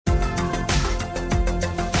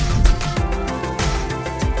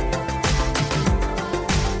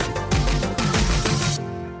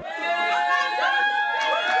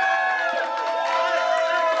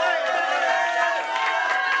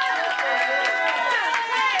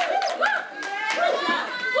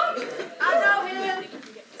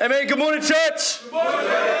Amen. Good morning, church. Good morning.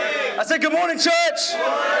 I said good morning, church. Good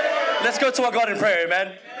morning. Let's go to our God in prayer,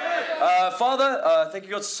 amen. Father, thank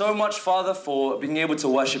you God so much, Father, for being able to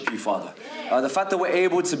worship you, Father. The fact that we're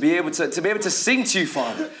able to sing to you,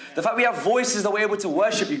 Father. The fact we have voices that we're able to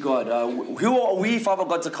worship you, God. Who are we, Father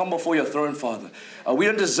God, to come before your throne, Father? We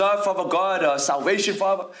don't deserve, Father God, salvation,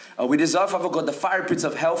 Father. We deserve, Father God, the fire pits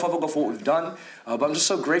of hell, Father God, for what we've done. But I'm just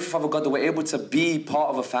so grateful, Father God, that we're able to be part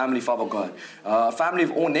of a family, Father God. A family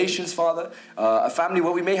of all nations, Father. A family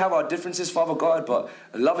where we may have our differences, Father God, but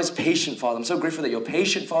love is patient, Father. I'm so grateful that you're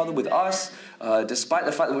patient, Father, with us. Despite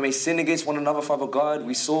the fact that we may sin against one another, Father God,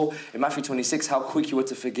 we saw in Matthew 26 how quick you were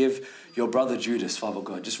to forgive your brother Judas, Father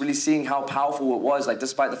God. Just really seeing how powerful it was, like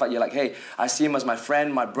despite the fact you're like, hey, I see him as my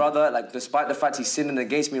friend, my brother, like despite the fact he's sinning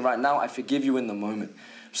against me right now, I forgive you in the moment.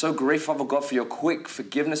 I'm so grateful, Father God, for your quick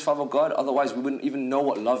forgiveness, Father God. Otherwise, we wouldn't even know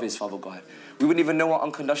what love is, Father God. We wouldn't even know what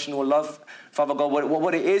unconditional love, Father God,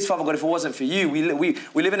 what it is, Father God, if it wasn't for you. We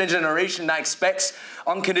live in a generation that expects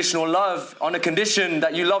unconditional love on a condition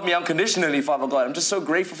that you love me unconditionally, Father God. I'm just so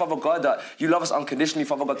grateful, Father God, that you love us unconditionally,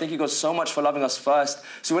 Father God. Thank you, God, so much for loving us first,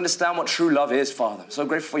 so we understand what true love is, Father. I'm so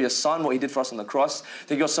grateful for your Son, what he did for us on the cross.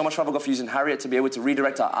 Thank you, God, so much, Father God, for using Harriet to be able to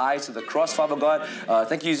redirect our eyes to the cross, Father God.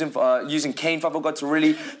 Thank you using Cain, Father God, to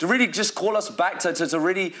really just call us back to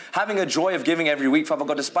really having a joy of giving every week, Father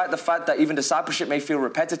God, despite the fact that even discipleship may feel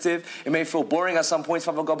repetitive, it may feel boring at some points,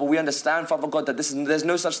 Father God, but we understand, Father God, that there's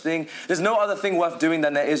no such thing, there's no other thing worth doing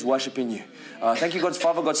than there is worshiping you. Thank you, God,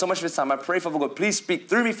 Father God, so much for this time. I pray, Father God, please speak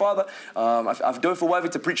through me, Father. I don't feel worthy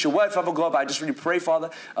to preach your word, Father God, but I just really pray, Father,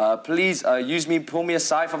 please use me, pull me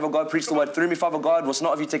aside, Father God, preach the word through me, Father God. What's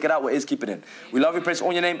not of you, take it out, what is, keep it in. We love you, praise all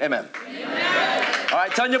in your name, amen. All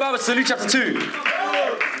right, turn your Bibles to Luke chapter 2.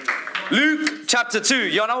 Luke chapter 2.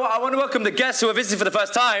 You know what? I want to welcome the guests who are visiting for the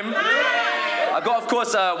first time. I've got, of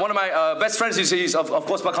course, one of my best friends who's, of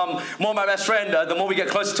course, become more my best friend the more we get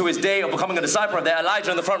closer to his day of becoming a disciple right there.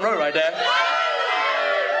 Elijah in the front row right there.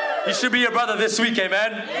 He should be your brother this week,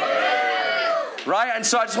 amen? Right? And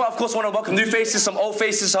so I just, of course, want to welcome new faces, some old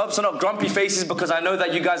faces. I hope some not grumpy faces, because I know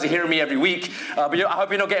that you guys are hearing me every week. But I hope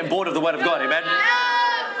you're not getting bored of the word of God, amen?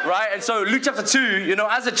 Right? And so Luke chapter 2, you know,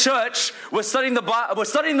 as a church, we're studying the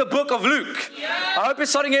book of Luke. I hope you're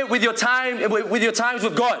studying it with your times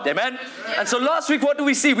with God, amen? And so last week, what do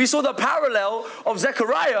we see? We saw the parallel of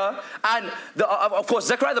Zechariah and, of course,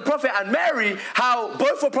 Zechariah the prophet and Mary, how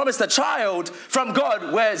both were promised a child from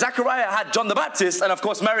God, where Zechariah had John the Baptist and, of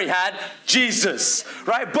course, Mary had Jesus,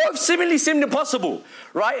 right? Both seemingly seemed impossible,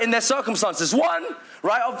 right, in their circumstances. One,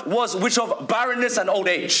 right, was which of barrenness and old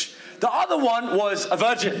age. The other one was a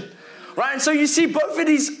virgin, right? And so you see both of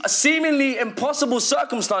these seemingly impossible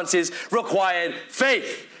circumstances required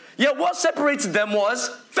faith. Yet what separated them was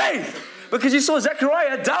faith. Because you saw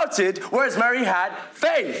Zechariah doubted, whereas Mary had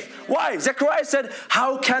faith. Why? Zechariah said,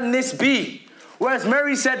 how can this be? Whereas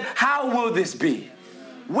Mary said, how will this be?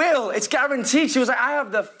 It's guaranteed. She was like, I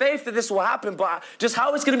have the faith that this will happen, but just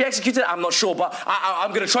how it's going to be executed, I'm not sure, but I'm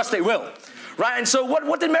going to trust it will. Right? And so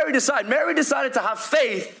what did Mary decide? Mary decided to have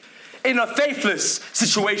faith in a faithless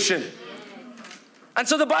situation. And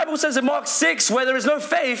so the Bible says in Mark 6, where there is no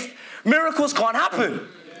faith, miracles can't happen.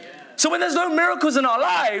 So when there's no miracles in our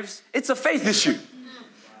lives, it's a faith issue.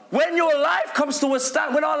 When your life comes to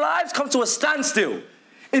when our lives come to a standstill,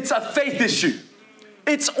 it's a faith issue.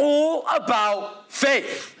 It's all about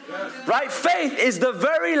faith, right? Faith is the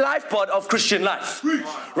very lifeblood of Christian life,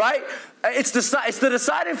 right? It's the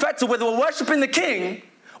deciding factor whether we're worshiping the King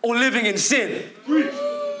or living in sin.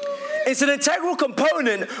 It's an integral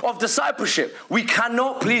component of discipleship. We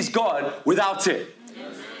cannot please God without it.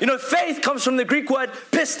 You know, faith comes from the Greek word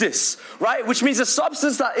pistis, right? Which means a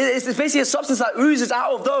substance that is basically a substance that oozes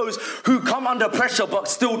out of those who come under pressure but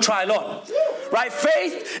still try on. Right?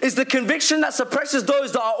 Faith is the conviction that suppresses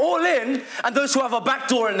those that are all in and those who have a back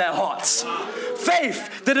door in their hearts.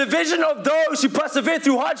 Faith, the division of those who persevere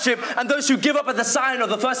through hardship and those who give up at the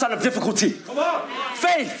first sign of difficulty.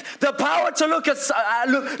 Faith, the power to look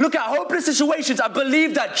at hopeless situations and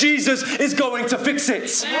believe that Jesus is going to fix it.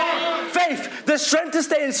 Faith, the strength to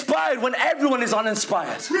stay inspired when everyone is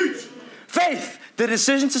uninspired. Faith, the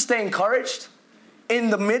decision to stay encouraged in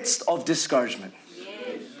the midst of discouragement.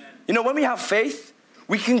 You know, when we have faith,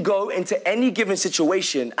 we can go into any given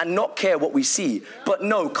situation and not care what we see, but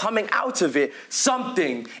know coming out of it,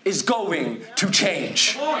 something is going to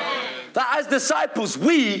change. That as disciples,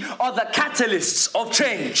 we are the catalysts of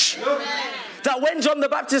change. That when John the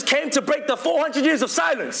Baptist came to break the 400 years of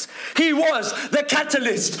silence, he was the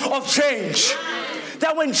catalyst of change.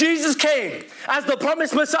 That when Jesus came as the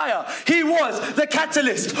promised Messiah, he was the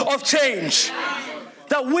catalyst of change.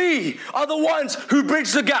 that we are the ones who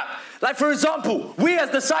bridge the gap. Like, for example, we as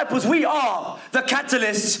disciples, we are the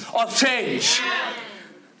catalysts of change.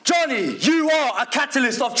 Johnny, you are a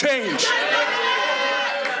catalyst of change.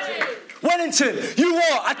 Wellington, you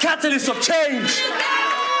are a catalyst of change.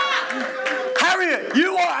 Harriet,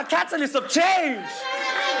 you are a catalyst of change.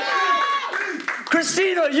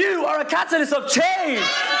 Christina, you are a catalyst of change.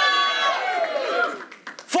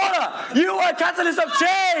 Fona, you are a catalyst of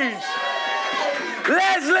change.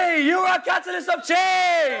 Leslie, you are a catalyst of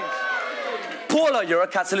change. Paula, you're a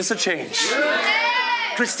catalyst of change.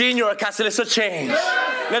 Christine, you're a catalyst of change.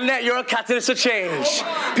 Lynette, you're a catalyst of change.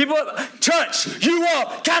 People, church, you are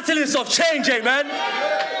catalysts of change, amen?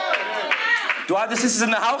 Do I have the sisters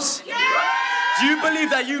in the house? Do you believe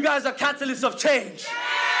that you guys are catalysts of change?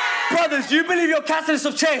 Brothers, do you believe you're catalysts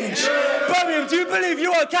of change? Birmingham, do you believe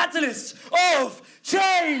you are catalysts of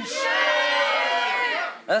change?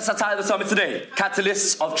 And that's the title of the sermon today,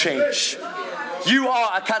 Catalysts of Change. You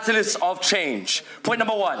are a catalyst of change. Point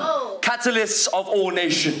number 1, catalysts of all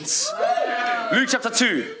nations. Luke chapter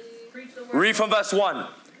 2, read from verse 1.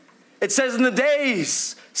 It says, in the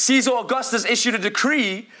days, Caesar Augustus issued a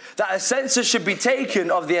decree that a census should be taken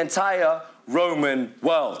of the entire Roman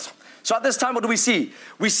world. So at this time, what do we see?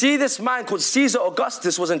 We see this man called Caesar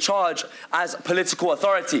Augustus was in charge as political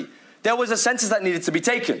authority. There was a census that needed to be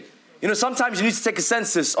taken. You know, sometimes you need to take a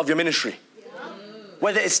census of your ministry,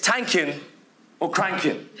 whether it's tanking or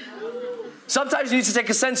cranking. Sometimes you need to take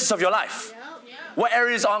a census of your life. What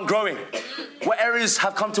areas aren't growing? What areas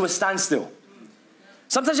have come to a standstill?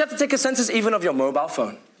 Sometimes you have to take a census even of your mobile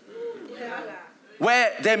phone,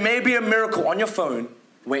 where there may be a miracle on your phone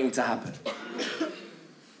waiting to happen.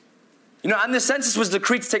 You know, and the census was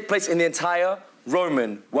decreed to take place in the entire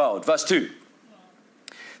Roman world. Verse 2.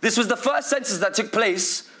 This was the first census that took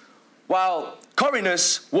place while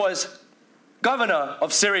Quirinius was governor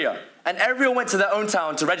of Syria. And everyone went to their own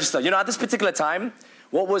town to register. You know, at this particular time,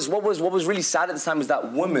 what was really sad at this time was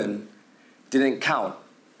that women didn't count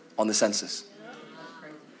on the census.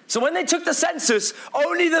 So when they took the census,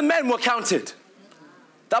 only the men were counted.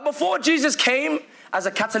 That before Jesus came as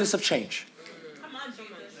a catalyst of change,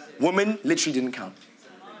 women literally didn't count.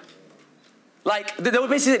 Like, they were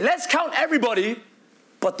basically saying, let's count everybody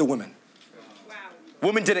but the women.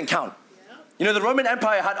 Women didn't count. You know, the Roman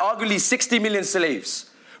Empire had arguably 60 million slaves.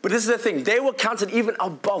 But this is the thing, they were counted even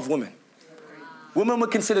above women. Women were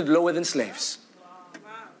considered lower than slaves.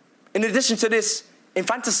 In addition to this,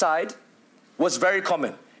 infanticide was very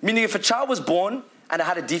common. Meaning if a child was born and it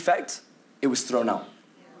had a defect, it was thrown out.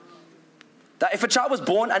 That if a child was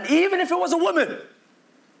born, and even if it was a woman,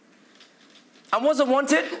 and wasn't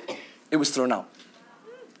wanted, it was thrown out.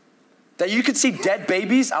 That you could see dead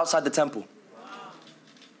babies outside the temple.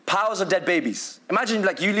 Piles of dead babies. Imagine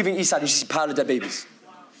like you leaving Eastside and you see piles of dead babies.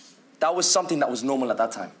 That was something that was normal at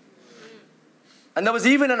that time. And there was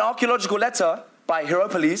even an archaeological letter by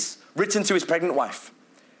Hierapolis written to his pregnant wife.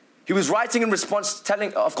 He was writing in response,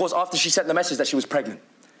 telling, of course, after she sent the message that she was pregnant.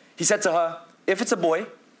 He said to her, if it's a boy,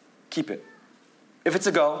 keep it. If it's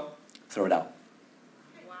a girl, throw it out.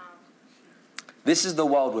 Wow. This is the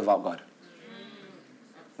world without God.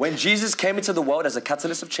 When Jesus came into the world as a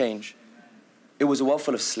catalyst of change, it was a world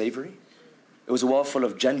full of slavery. It was a world full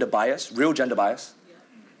of gender bias, real gender bias.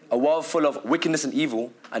 A world full of wickedness and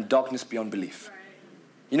evil and darkness beyond belief.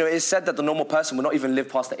 You know, it's said that the normal person will not even live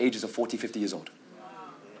past the ages of 40, 50 years old.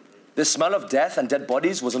 The smell of death and dead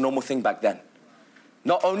bodies was a normal thing back then.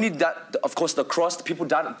 Not only that, of course, the cross, people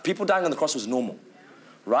dying on the cross was normal,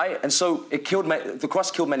 right? And so the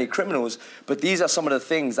cross killed many criminals, but these are some of the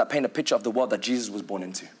things that paint a picture of the world that Jesus was born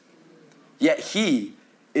into. Yet he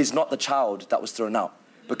is not the child that was thrown out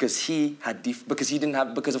because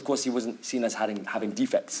of course he wasn't seen as having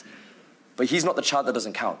defects. But he's not the child that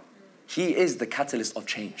doesn't count. He is the catalyst of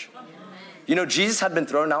change. You know, Jesus had been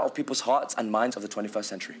thrown out of people's hearts and minds of the 21st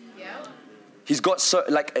century. He's got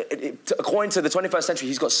according to the 21st century,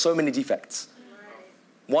 he's got so many defects.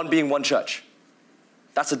 One being one church.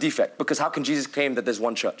 That's a defect, because how can Jesus claim that there's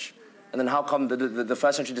one church? And then how come the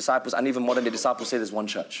first century disciples and even modern day disciples say there's one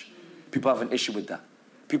church? People have an issue with that.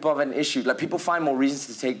 People have an issue, like people find more reasons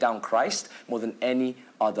to take down Christ more than any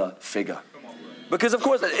other figure. Because of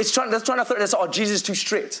course, they're trying to throw this, oh, Jesus is too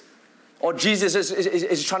strict. Or Jesus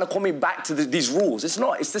is trying to call me back to these rules. It's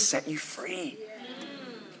not, it's to set you free.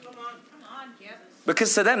 Come on. Yep.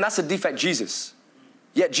 Because to them, that's a defect Jesus.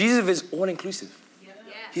 Yet Jesus is all-inclusive.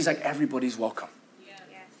 He's like, everybody's welcome.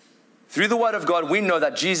 Through the word of God, we know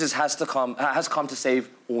that Jesus has come to save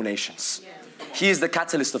all nations. He is the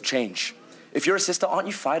catalyst of change. If you're a sister, aren't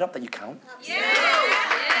you fired up that you count?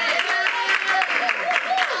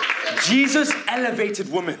 Jesus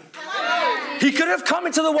elevated women. He could have come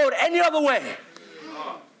into the world any other way.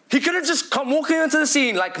 He could have just come walking into the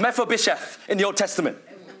scene like Mephibosheth in the Old Testament.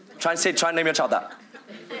 Try and name your child that.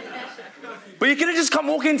 But he could have just come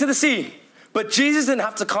walking into the scene. But Jesus didn't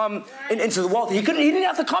have to come into the world. He didn't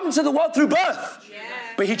have to come into the world through birth.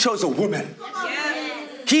 But he chose a woman.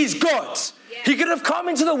 He's God. He could have come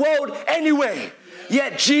into the world anyway.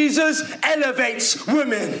 Yet Jesus elevates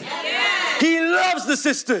women. He loves the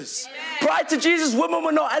sisters. Prior to Jesus, women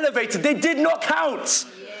were not elevated. They did not count.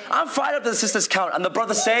 I'm fired up that the sisters count. And the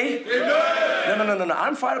brothers say? Amen. No.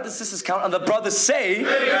 I'm fired up that the sisters count. And the brothers say?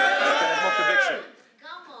 Amen. Okay, there's more conviction.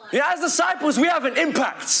 Yeah, as disciples, we have an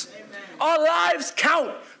impact. Our lives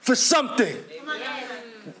count for something.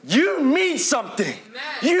 You mean something.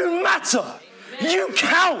 You matter. You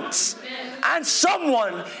count. And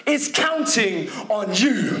someone is counting on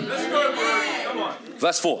you.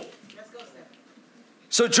 Verse 4.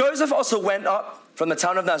 So Joseph also went up from the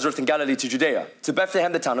town of Nazareth in Galilee to Judea, to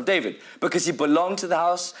Bethlehem, the town of David, because he belonged to the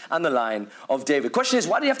house and the line of David. Question is,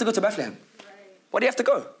 why did he have to go to Bethlehem? Why did he have to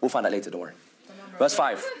go? We'll find out later, don't worry. Verse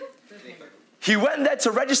 5. He went there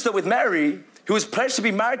to register with Mary, who was pledged to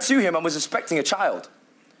be married to him and was expecting a child.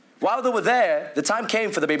 While they were there, the time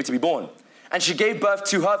came for the baby to be born. And she gave birth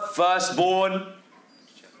to her firstborn,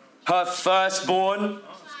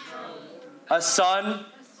 a son.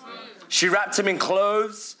 She wrapped him in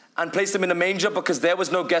clothes and placed him in a manger because there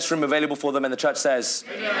was no guest room available for them. And the church says,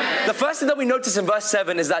 amen. The first thing that we notice in verse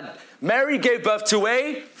 7 is that Mary gave birth to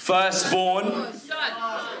a firstborn.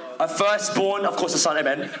 A firstborn, of course, a son,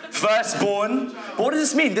 amen. Firstborn. But what does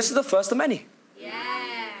this mean? This is the first of many. Yeah.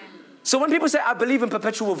 So when people say, I believe in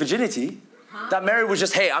perpetual virginity, that Mary was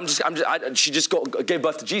just, hey, she just gave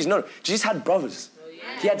birth to Jesus. No, Jesus had brothers.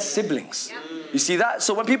 He had siblings. You see that?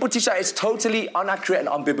 So when people teach that, it's totally inaccurate and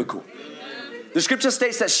unbiblical. The scripture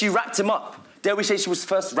states that she wrapped him up. Dare we say she was the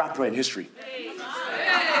first rapper in history.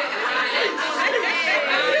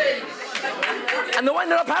 And then what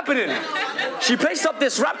ended up happening? She placed up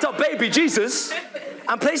this wrapped up baby, Jesus,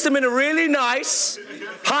 and placed him in a really nice,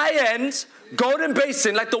 high-end, golden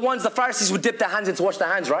basin, like the ones the Pharisees would dip their hands in to wash their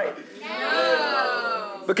hands, right?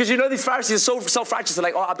 No. Because you know these Pharisees are so self-righteous. They're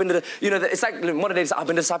like, oh, I've been it's like one of the days, I've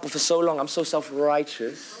been a disciple for so long. I'm so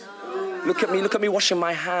self-righteous. Look at me washing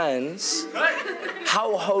my hands.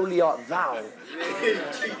 How holy art thou?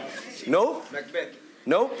 No?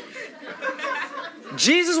 Nope.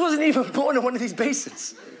 Jesus wasn't even born in one of these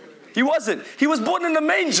basins. He wasn't. He was born in a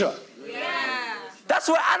manger. Yeah. That's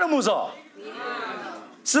where animals are. Yeah.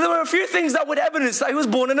 So there were a few things that would evidence that he was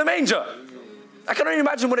born in a manger. I can only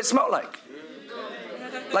imagine what it smelled like.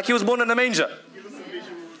 Like he was born in a manger.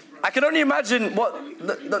 I can only imagine what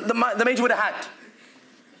the manger would have had.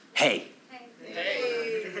 Hay.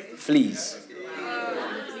 Fleas.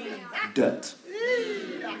 Dirt.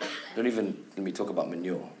 Don't even let me talk about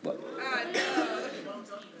manure. But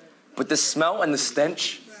the smell and the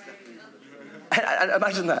stench. And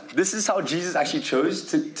imagine that. This is how Jesus actually chose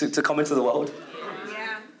to come into the world.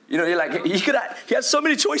 Yeah. You know, you're like, he had so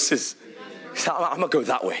many choices. He said, I'm going to go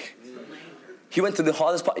that way. He went to the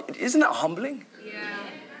hardest part. Isn't that humbling? Yeah.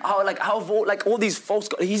 All these false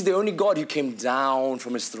gods, he's the only God who came down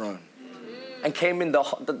from his throne and came in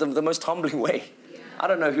the most humbling way. Yeah. I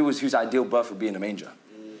don't know whose ideal birth would be in a manger.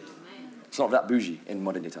 It's not that bougie in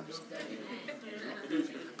modern day times.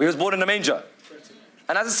 But he was born in a manger.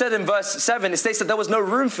 And as I said in verse 7, it states that there was no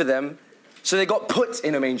room for them, so they got put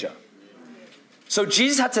in a manger. So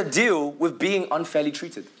Jesus had to deal with being unfairly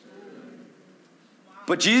treated.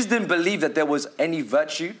 But Jesus didn't believe that there was any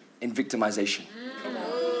virtue in victimization.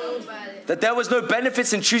 That there was no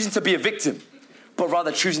benefits in choosing to be a victim, but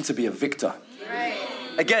rather choosing to be a victor.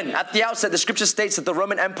 Again, at the outset, the scripture states that the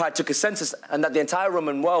Roman Empire took a census and that the entire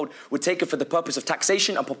Roman world would take it for the purpose of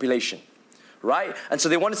taxation and population. Right? And so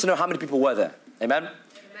they wanted to know how many people were there. Amen?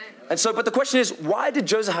 And so, but the question is, why did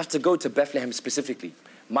Joseph have to go to Bethlehem specifically?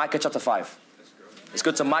 Micah chapter 5. Let's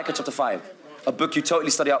go to Micah chapter 5. A book you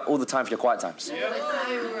totally study out all the time for your quiet times.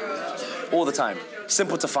 All the time.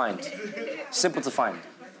 Simple to find. Simple to find.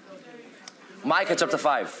 Micah chapter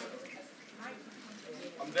 5.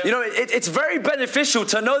 You know, it's very beneficial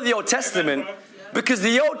to know the Old Testament because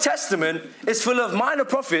the Old Testament is full of minor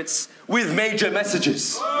prophets with major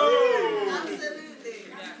messages.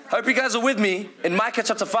 Hope you guys are with me in Micah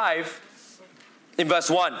chapter 5 in verse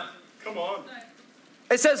 1. Come on.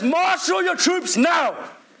 It says, marshal your troops now.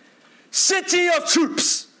 City of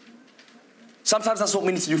troops. Sometimes that's what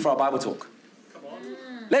we need to do for our Bible talk. Come on.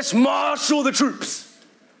 Let's marshal the troops.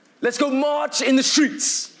 Let's go march in the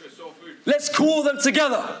streets. Let's call them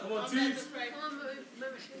together.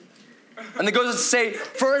 And it goes on to say,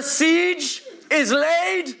 for a siege is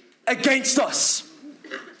laid against us.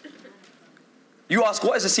 You ask,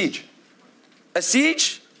 what is a siege? A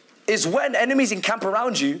siege is when enemies encamp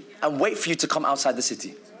around you and wait for you to come outside the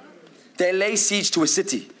city. They lay siege to a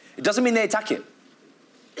city. It doesn't mean they attack it.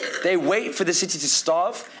 They wait for the city to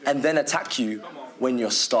starve and then attack you when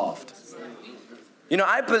you're starved. You know,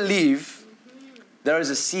 I believe there is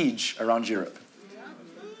a siege around Europe.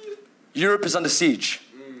 Europe is under siege.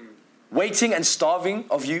 Waiting and starving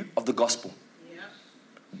of you of the gospel.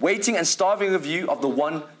 Waiting and starving of you of the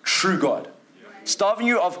one true God. Starving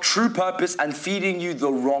you of true purpose and feeding you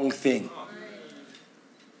the wrong thing.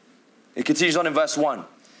 It continues on in verse 1.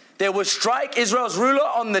 They will strike Israel's ruler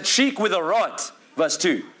on the cheek with a rod. Verse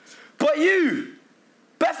 2. But you,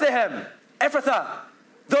 Bethlehem, Ephrathah,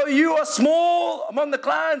 though you are small among the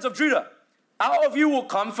clans of Judah, out of you will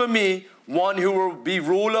come for me one who will be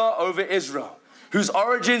ruler over Israel, whose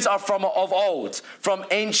origins are from of old, from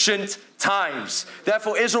ancient times.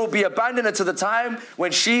 Therefore Israel will be abandoned until the time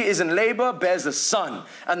when she is in labor, bears a son.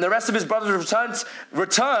 And the rest of his brothers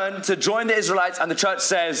return to join the Israelites. And the church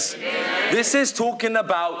says, Amen. This is talking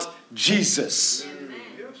about Jesus. Amen.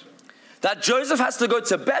 That Joseph has to go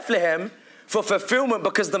to Bethlehem for fulfillment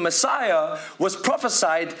because the Messiah was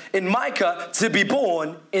prophesied in Micah to be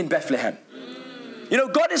born in Bethlehem. You know,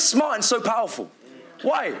 God is smart and so powerful.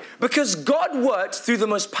 Why? Because God worked through the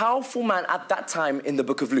most powerful man at that time in the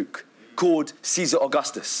book of Luke, called Caesar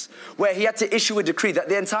Augustus, where he had to issue a decree that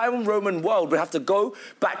the entire Roman world would have to go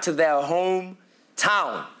back to their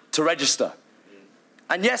hometown to register.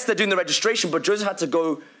 And yes, they're doing the registration, but Joseph had to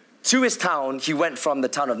go to his town. He went from the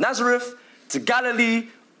town of Nazareth to Galilee,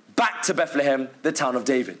 back to Bethlehem, the town of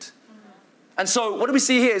David. And so what do we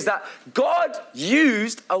see here is that God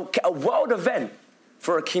used a world event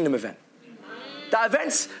for a kingdom event. That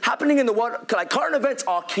events happening in the world, like current events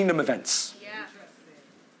are kingdom events. Yeah.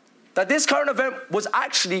 That this current event was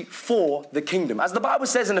actually for the kingdom. As the Bible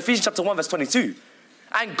says in Ephesians chapter 1 verse 22.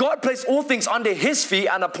 And God placed all things under his feet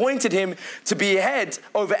and appointed him to be head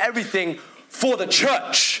over everything for the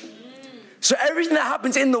church. So everything that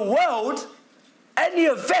happens in the world, any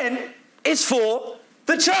event is for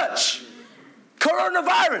the church.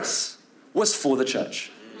 Coronavirus was for the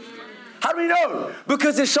church. How do we know?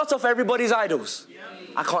 Because it shut off everybody's idols.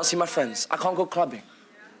 I can't see my friends. I can't go clubbing.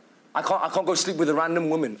 I can't go sleep with a random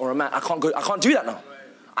woman or a man. I can't do that now.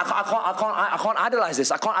 I can't idolize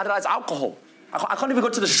this. I can't idolize alcohol. I can't even go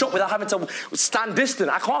to the shop without having to stand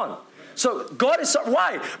distant. I can't. So God is so,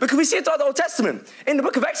 why? Because we see it throughout the Old Testament. In the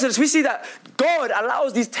book of Exodus, we see that God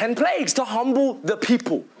allows these 10 plagues to humble the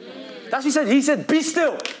people. That's what he said. He said, be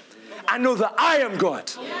still. I know that I am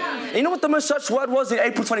God. And you know what the most searched word was in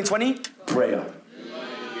April 2020? Prayer.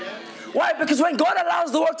 Why? Because when God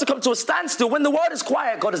allows the world to come to a standstill, when the world is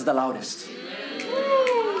quiet, God is the loudest.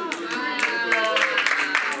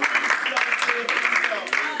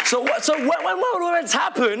 So when world events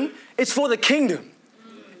happen, it's for the kingdom.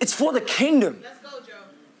 It's for the kingdom. Let's go, Joe.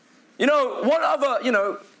 You know, one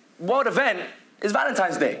other, world event is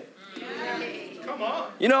Valentine's Day. Come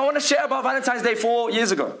on. You know, I want to share about Valentine's Day 4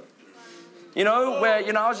 years ago. You know, where,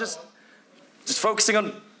 I was just focusing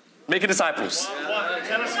on making disciples.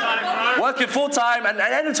 Working full time. And at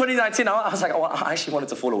the end of 2019, I was like, I actually wanted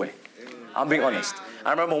to fall away. I'm being honest. I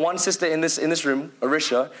remember one sister in this room,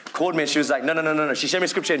 Arisha, called me and she was like, no. She shared me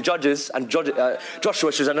scripture in Judges and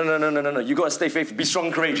Joshua. She was like, no. You got to stay faithful. Be strong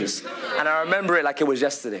and courageous. And I remember it like it was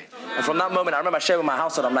yesterday. And from that moment, I remember I shared with my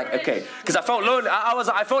household. I'm like, okay. Because I felt lonely.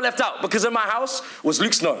 I felt left out. Because in my house was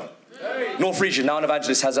Luke Snow. North Region, now an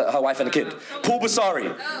evangelist, has her wife and a kid. Paul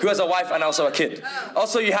Basari, who has a wife and also a kid.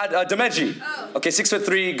 Also, you had Demeji. Okay,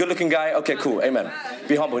 6'3", good-looking guy. Okay, cool, amen.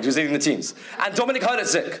 Be humble, he was leading the teams. And Dominic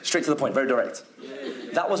Hurlitzik, straight to the point, very direct.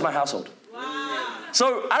 That was my household.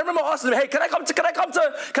 So I remember asking them, hey, can I come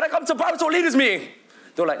to Bible Talk Leaders meeting?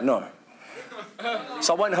 They were like, no.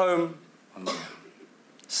 So I went home,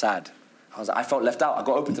 sad. I felt left out. I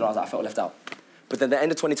got open to it, I felt left out. But then at the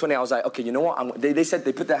end of 2020, I was like, okay, you know what? They said,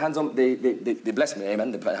 they put their hands on, they blessed me,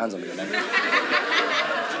 amen? They put their hands on me, amen?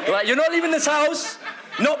 They're like, you're not leaving this house,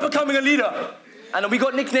 not becoming a leader. And we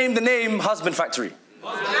got nicknamed the name Husband Factory.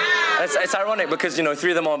 It's ironic because, 3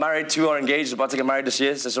 of them are married, 2 are engaged, about to get married this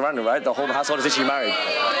year. So it's random, right? The whole household is actually married.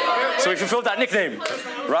 So we fulfilled that nickname,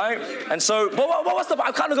 right? And so,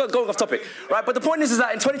 I'm kind of going off topic, right? But the point is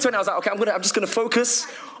that in 2020, I was like, okay, I'm just going to focus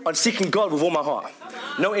on seeking God with all my heart.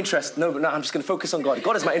 No interest, no, I'm just going to focus on God.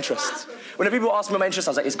 God is my interest. When the people ask me my interest,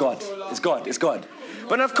 I was like, it's God, it's God, it's God.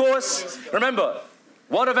 But of course, remember,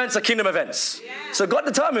 world events are kingdom events. So God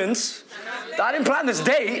determines that I didn't plan this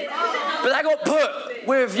date, but I got put.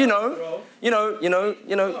 with,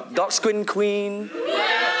 dark skin queen.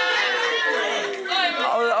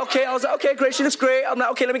 I was like, okay, great, she looks great. I'm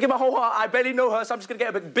like, okay, let me get my whole heart. I barely know her, so I'm just gonna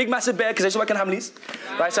get a big massive bear because I used to work in Hamleys,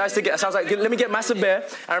 right? So I was like, let me get massive bear.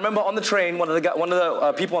 I remember on the train, one of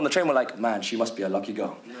the people on the train were like, man, she must be a lucky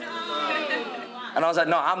girl. And I was like,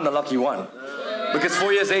 no, I'm the lucky one. Because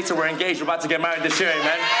 4 years later, we're engaged. We're about to get married this year,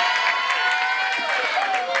 amen?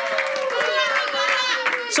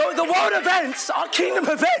 So the world events are kingdom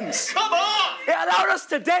events. Come on! It allowed us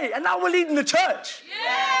to date, and now we're leading the church.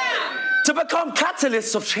 To become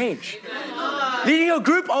catalysts of change. Leading a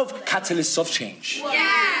group of catalysts of change.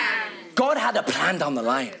 God had a plan down the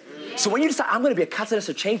line. So when you decide, I'm going to be a catalyst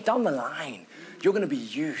of change down the line, you're going to be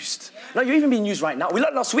used. Now, you're even being used right now. We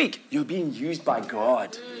learned last week, you're being used by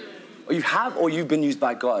God. Or you have, or you've been used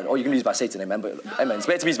by God. Or you're going to be used by Satan, amen? But, amen. It's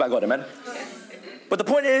better to be used by God, amen? But the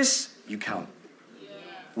point is, you count.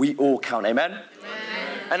 We all count, amen?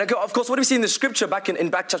 And of course, what do we see in the scripture back in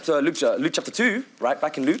Luke chapter 2, right?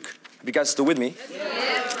 Back in Luke. Are you guys still with me?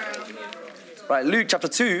 Right, Luke chapter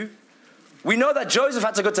 2. We know that Joseph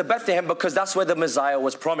had to go to Bethlehem because that's where the Messiah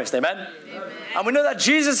was promised, amen? And we know that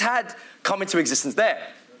Jesus had come into existence there,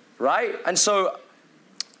 right? And so,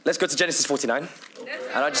 let's go to Genesis 49.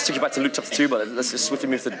 And I just took you back to Luke chapter 2, but let's just swiftly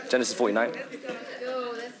move to Genesis 49. Let's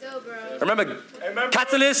go, bro. Remember,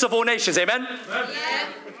 catalysts of all nations, amen?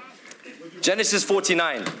 Genesis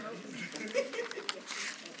 49.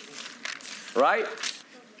 Right?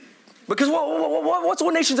 Because what's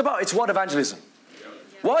all nations about? It's word evangelism.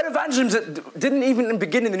 Word evangelism didn't even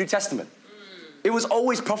begin in the New Testament. It was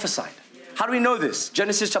always prophesied. How do we know this?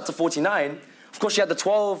 Genesis chapter 49, of course you had the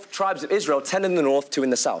 12 tribes of Israel, 10 in the north, 2 in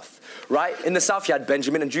the south. Right? In the south you had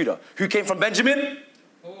Benjamin and Judah. Who came from Benjamin?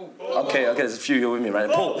 Okay, there's a few here with me, right?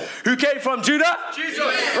 Paul. Who came from Judah?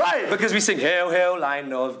 Jesus. Right, because we sing, Hail, Hail,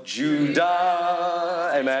 Lion of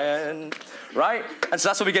Judah. Amen. Right? And so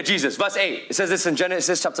that's where we get Jesus. Verse 8. It says this in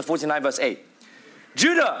Genesis chapter 49, verse 8.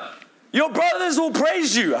 Judah, your brothers will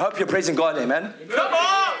praise you. I hope you're praising God, amen. Come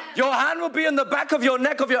on! Your hand will be on the back of your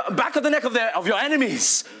neck, of the neck of your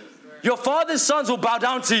enemies. Your father's sons will bow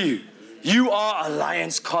down to you. You are a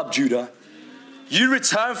lion's cub, Judah. You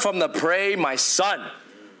return from the prey, my son.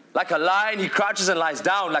 Like a lion, he crouches and lies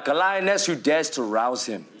down, like a lioness who dares to rouse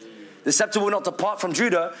him. The scepter will not depart from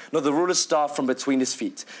Judah, nor the ruler's staff from between his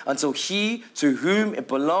feet, until he to whom it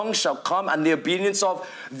belongs shall come, and the obedience of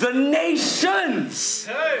the nations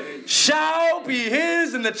shall be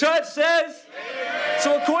his. And the church says,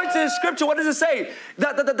 so according to the scripture, what does it say?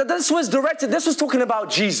 That this was directed, this was talking about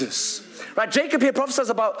Jesus. Right, Jacob here prophesies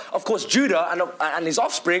about, of course, Judah and his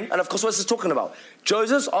offspring, and of course, what's this talking about?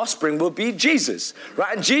 Joseph's offspring will be Jesus,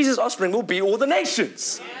 right? And Jesus' offspring will be all the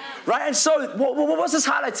nations. Right, and so what was this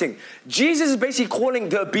highlighting? Jesus is basically calling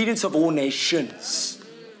the obedience of all nations.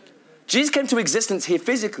 Jesus came to existence here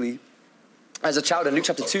physically as a child in Luke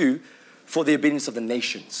chapter 2 for the obedience of the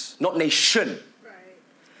nations. Not nation.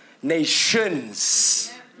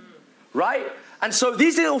 Nations. Right? And so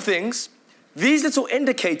these little things, these little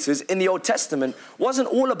indicators in the Old Testament wasn't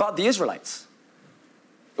all about the Israelites.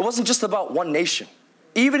 It wasn't just about one nation.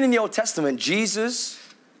 Even in the Old Testament, Jesus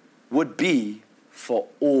would be for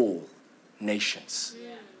all nations.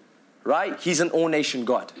 Right? He's an all-nation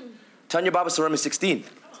God. Turn your Bibles to Romans 16.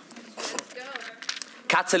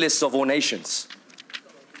 Catalysts of all nations.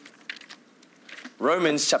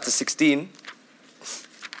 Romans chapter 16.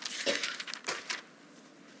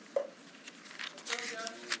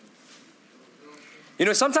 You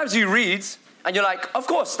know, sometimes you read and you're like, of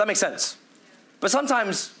course, that makes sense. But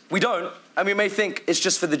sometimes we don't, and we may think it's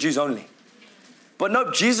just for the Jews only. But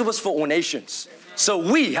no, Jesus was for all nations. So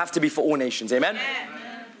we have to be for all nations, amen?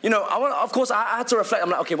 You know, I had to reflect. I'm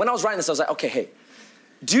like, okay, when I was writing this, I was like, okay, hey,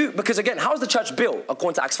 because again, how is the church built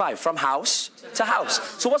according to Acts 5? From house to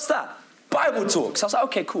house. So what's that? Bible talks. I was like,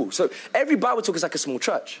 okay, cool. So every Bible talk is like a small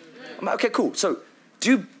church. I'm like, okay, cool. So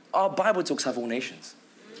do our Bible talks have all nations?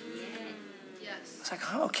 Yes. It's like,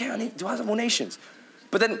 oh, okay, do I have all nations?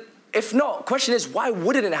 But then, if not, question is, why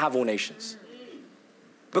wouldn't it have all nations?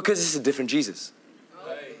 Because it's a different Jesus.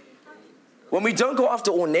 When we don't go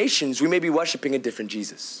after all nations, we may be worshiping a different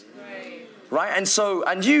Jesus. Right?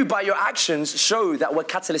 And you, by your actions, show that we're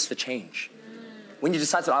catalysts for change. When you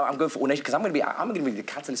decide to, I'm going for all nations, because I'm going to be the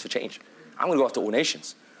catalyst for change. I'm going to go after all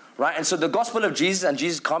nations. Right? And so the gospel of Jesus and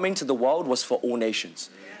Jesus coming to the world was for all nations.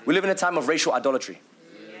 We live in a time of racial idolatry.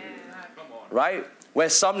 Right? Where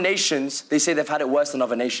some nations, they say they've had it worse than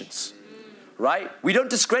other nations. Right? We don't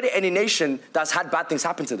discredit any nation that's had bad things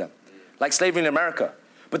happen to them. Like slavery in America.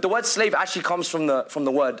 But the word slave actually comes from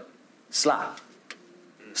the word sla.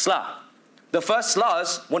 Sla. The first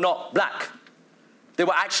slas were not black. They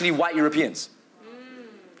were actually white Europeans.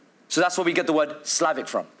 So that's where we get the word Slavic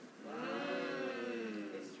from.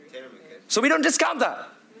 So we don't discount that.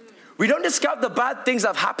 We don't discount the bad things that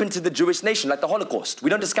have happened to the Jewish nation, like the Holocaust. We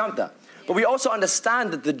don't discount that. But we also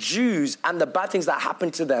understand that the Jews and the bad things that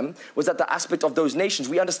happened to them was at the aspect of those nations.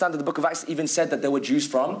 We understand that the book of Acts even said that there were Jews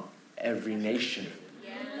from every nation.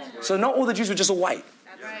 So not all the Jews were just all white.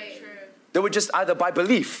 Right. They were just either by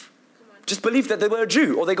belief, just belief that they were a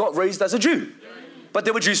Jew, or they got raised as a Jew. But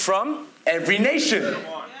they were Jews from every nation.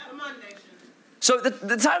 So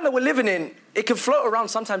the time that we're living in, it can float around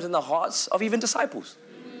sometimes in the hearts of even disciples.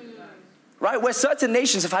 Right? Where certain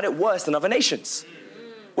nations have had it worse than other nations.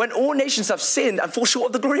 When all nations have sinned and fall short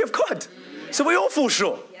of the glory of God. So we all fall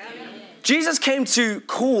short. Jesus came to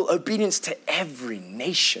call obedience to every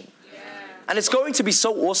nation. And it's going to be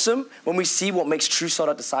so awesome when we see what makes true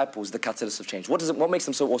sold-out disciples the catalyst of change. What makes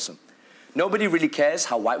them so awesome? Nobody really cares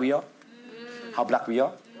how white we are, how black we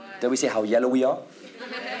are. Then we say how yellow we are.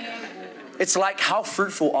 It's like, how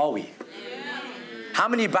fruitful are we? How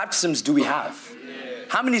many baptisms do we have?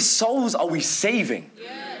 How many souls are we saving?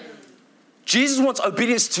 Jesus wants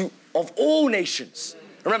obedience of all nations.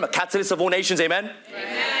 Remember, catalyst of all nations, amen?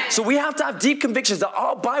 So we have to have deep convictions that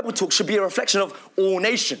our Bible talk should be a reflection of all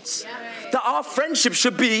nations. That our friendship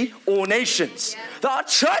should be all nations. That our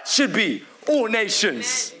church should be all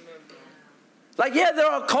nations. Like, yeah, there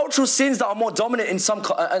are cultural sins that are more dominant in some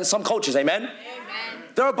cultures, amen?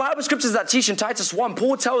 There are Bible scriptures that teach in Titus 1.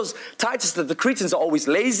 Paul tells Titus that the Cretans are always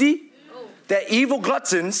lazy, they're evil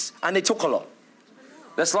gluttons, and they talk a lot.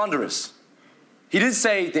 They're slanderous. He didn't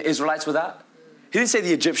say the Israelites were that. He didn't say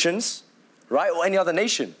the Egyptians, right, or any other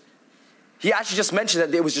nation. He actually just mentioned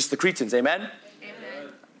that it was just the Cretans, amen?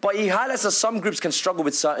 But he highlights that some groups can struggle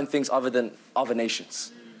with certain things other than other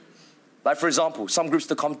nations. Like, for example, some groups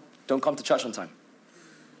don't come to church on time.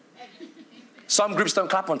 Some groups don't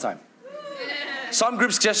clap on time. Some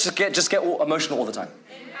groups just get all emotional all the time.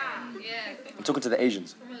 I'm talking to the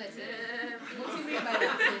Asians.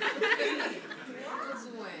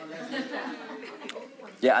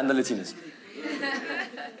 Yeah, and the Latinos.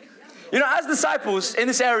 You know, as disciples in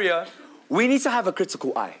this area, we need to have a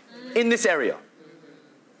critical eye in this area,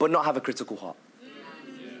 but not have a critical heart.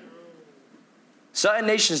 Certain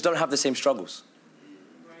nations don't have the same struggles.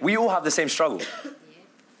 We all have the same struggle.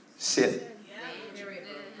 Sin.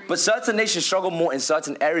 But certain nations struggle more in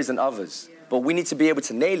certain areas than others. But we need to be able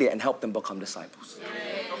to nail it and help them become disciples.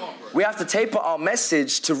 We have to taper our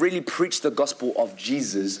message to really preach the gospel of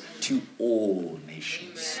Jesus to all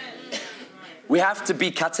nations. We have to be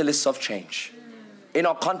catalysts of change. In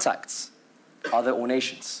our contacts, are they all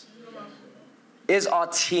nations? Is our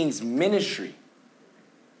teens ministry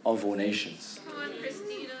of all nations? Come on,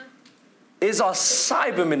 Christina. Is our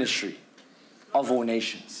cyber ministry of all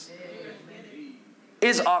nations?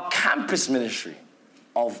 Is our campus ministry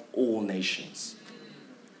of all nations?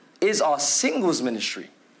 Is our singles ministry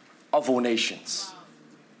of all nations?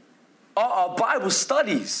 Are our Bible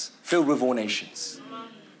studies filled with all nations?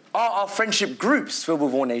 Are our friendship groups filled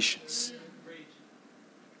with all nations?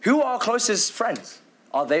 Who are our closest friends?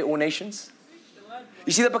 Are they all nations?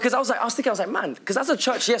 You see that? Because I was thinking, man, because as a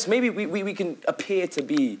church, yes, maybe we can appear to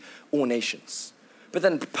be all nations. But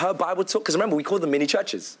then per Bible talk, because remember, we call them mini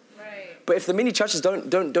churches. Right. But if the mini churches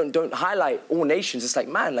don't highlight all nations, it's like,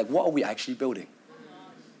 man, like, what are we actually building?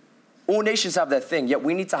 All nations have their thing, yet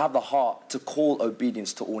we need to have the heart to call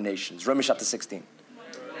obedience to all nations. Romans chapter 16.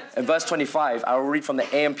 In verse 25, I will read from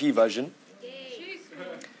the AMP version.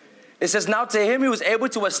 It says, now to him who is able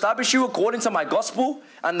to establish you according to my gospel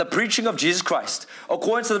and the preaching of Jesus Christ,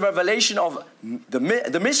 according to the revelation of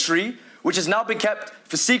the mystery, which has now been kept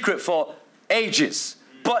for secret for ages.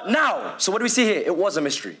 But now, so what do we see here? It was a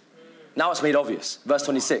mystery. Now it's made obvious. Verse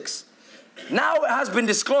 26. Now it has been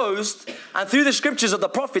disclosed, and through the scriptures of the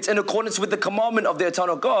prophets, in accordance with the commandment of the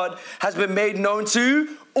eternal God, has been made known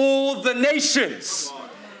to all the nations,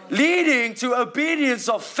 leading to obedience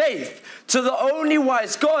of faith to the only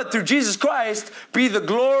wise God through Jesus Christ, be the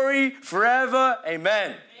glory forever.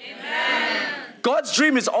 Amen. Amen. God's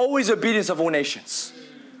dream is always obedience of all nations.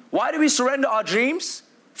 Why do we surrender our dreams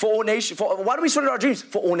for all nations? Why do we surrender our dreams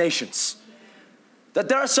for all nations? That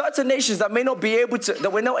there are certain nations that we're not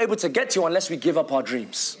able to get to unless we give up our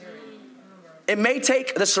dreams. It may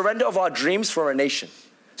take the surrender of our dreams for a nation.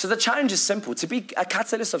 So the challenge is simple: to be a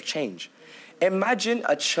catalyst of change. Imagine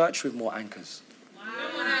a church with more anchors.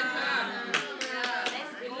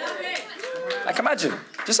 Like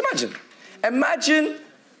just imagine. Imagine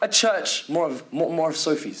a church more of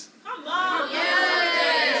Sophie's.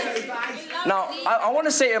 Now, I want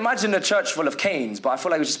to say imagine a church full of Cains, but I feel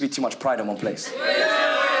like it would just be too much pride in one place.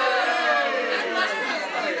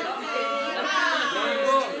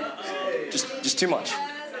 Just too much.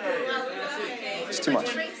 Just too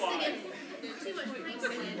much.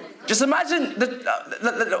 Just imagine the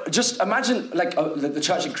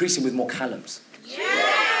church increasing with more Callums.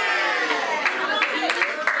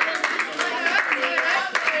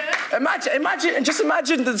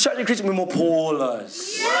 Imagine the church increasing with more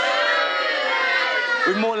Paulas.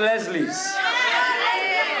 With more Leslies.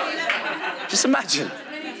 Just imagine.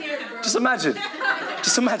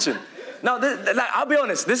 Now, I'll be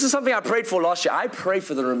honest, this is something I prayed for last year. I prayed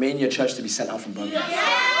for the Romania church to be sent out from Birmingham.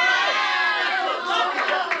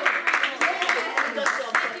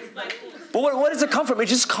 But what does it come from? It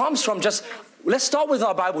just comes from let's start with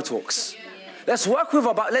our Bible talks. Let's work with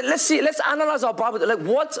our Bible. Let's analyze our Bible. Like,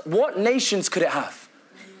 what nations could it have?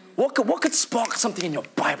 What could spark something in your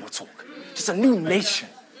Bible talk? Just a new nation.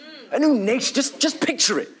 A new nation. Just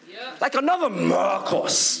picture it. Like another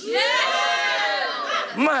Marcos.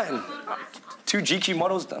 Man. 2 GQ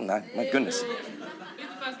models? My goodness.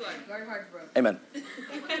 Amen.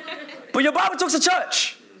 But your Bible talks a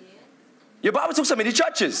church. Your Bible talks so many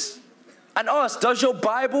churches. And ask, does your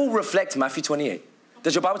Bible reflect Matthew 28?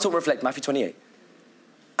 Does your Bible talk reflect Matthew 28?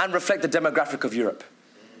 And reflect the demographic of Europe?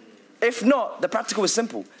 If not, the practical is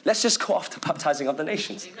simple. Let's just go after baptizing of the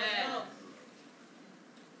nations. Amen.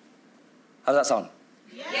 How does that sound?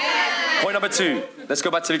 Yes. Point number 2. Let's go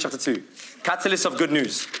back to Luke chapter 2. Catalyst of good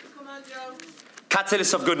news. Come on, Joe.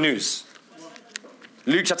 Catalyst of good news.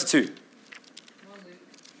 Luke chapter 2.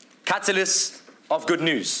 Catalyst of good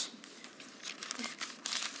news.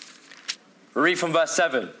 Read from verse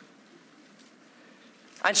 7.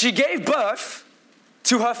 And she gave birth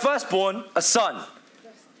to her firstborn, a son.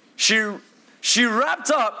 She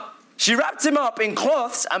wrapped him up in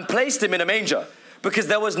cloths and placed him in a manger because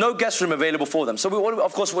there was no guest room available for them. So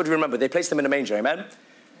of course, what do we remember? They placed him in a manger, amen?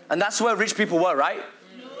 And that's where rich people were, right?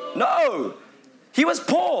 No. He was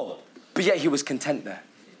poor, but yet he was content there.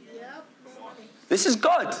 This is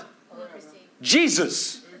God.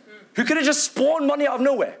 Jesus, who could have just spawned money out of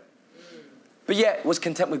nowhere, but yet was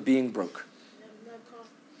content with being broke.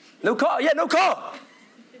 No car. Yeah, no car.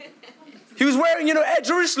 He was wearing, Air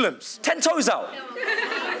Jerusalems, 10 toes out.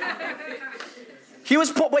 He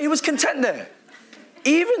was poor, but he was content there,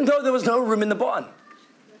 even though there was no room in the barn.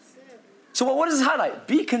 So what does this highlight?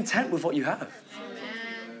 Be content with what you have.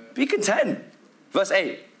 Amen. Be content. Verse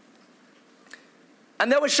 8.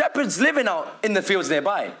 And there were shepherds living out in the fields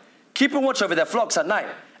nearby, keeping watch over their flocks at night.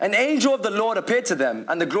 An angel of the Lord appeared to them,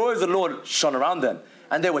 and the glory of the Lord shone around them,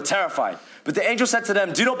 and they were terrified. But the angel said to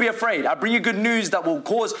them, do not be afraid. I bring you good news that will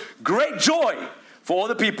cause great joy for all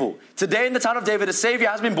the people. Today in the town of David, a Savior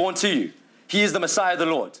has been born to you. He is the Messiah, the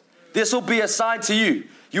Lord. This will be a sign to you.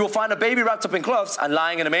 You will find a baby wrapped up in cloths and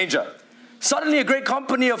lying in a manger. Suddenly a great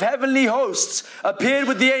company of heavenly hosts appeared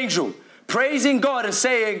with the angel, praising God and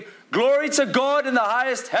saying, glory to God in the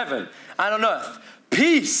highest heaven and on earth.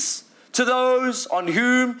 Peace to those on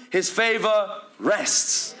whom his favor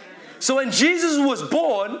rests. So when Jesus was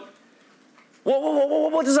born,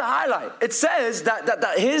 what does it highlight? It says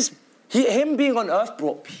that him being on earth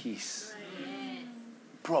brought peace.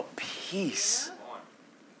 Brought peace.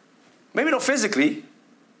 Maybe not physically,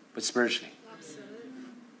 but spiritually.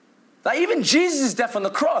 That even Jesus' death on the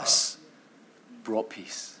cross brought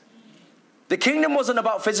peace. The kingdom wasn't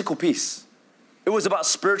about physical peace. It was about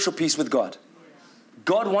spiritual peace with God.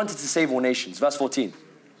 God wanted to save all nations. Verse 14.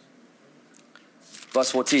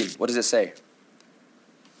 Verse 14, what does it say?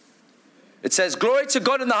 It says, glory to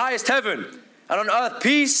God in the highest heaven, and on earth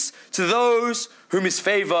peace to those whom his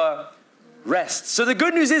favor rests. So the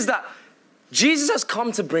good news is that Jesus has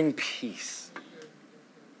come to bring peace.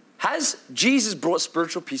 Has Jesus brought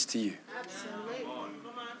spiritual peace to you? Absolutely.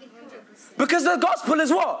 Because the gospel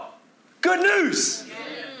is what? Good news.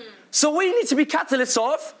 So we need to be catalysts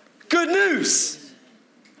of good news.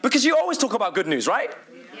 Because you always talk about good news, right?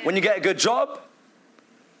 When you get a good job.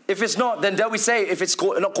 If it's not, then dare we say, if it's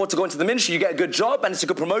not called to go into the ministry, you get a good job and it's a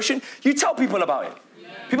good promotion, you tell people about it. Yeah.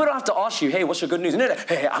 People don't have to ask you, hey, what's your good news? No,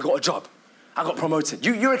 hey, I got a job. I got promoted.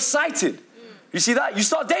 You're excited. You see that? You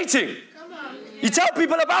start dating. You tell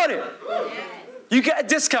people about it. You get a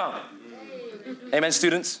discount. Amen,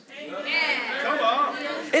 students? Come on.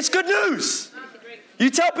 It's good news. You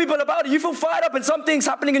tell people about it. You feel fired up and something's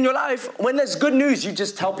happening in your life. When there's good news, you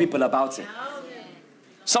just tell people about it.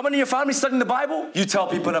 Someone in your family studying the Bible, you tell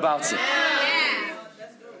people about it.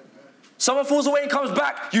 Someone falls away and comes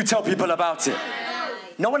back, you tell people about it.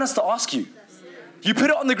 No one has to ask you. You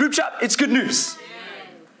put it on the group chat, it's good news.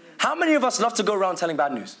 How many of us love to go around telling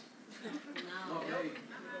bad news?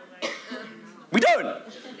 We don't.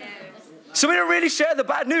 So we don't really share the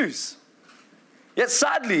bad news. Yet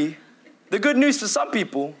sadly, the good news for some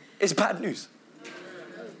people It's bad news. Oh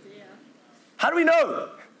dear. How do we know?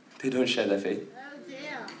 They don't share their faith. Oh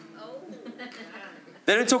dear.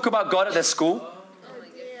 They don't talk about God at their school Oh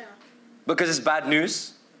dear. because it's bad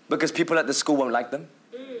news, because people at the school won't like them.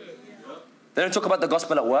 They don't talk about the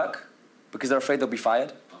gospel at work because they're afraid they'll be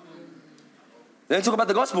fired. They don't talk about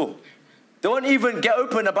the gospel. They won't even get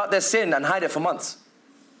open about their sin and hide it for months.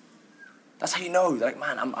 That's how you know. Like,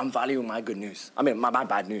 man, I'm valuing my good news. I mean, my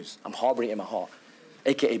bad news. I'm harboring it in my heart,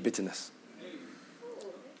 aka bitterness.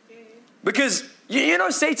 Because you know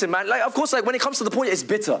Satan, man. Like, of course, like when it comes to the point, it's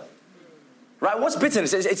bitter, right? What's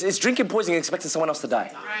bitterness? It's drinking poison and expecting someone else to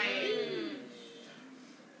die.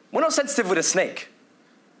 We're not sensitive with a snake.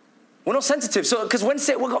 We're not sensitive. So, because when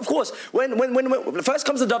first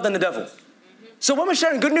comes the dove, then the devil. So when we're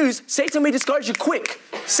sharing good news, Satan may discourage you quick.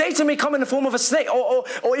 Satan may come in the form of a snake,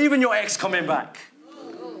 or even your ex coming back.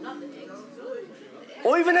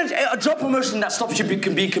 Or even a job promotion that stops you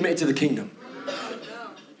being committed to the kingdom.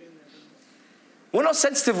 We're not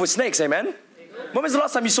sensitive with snakes, amen? When was the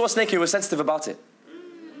last time you saw a snake and you were sensitive about it?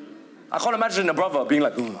 I can't imagine a brother being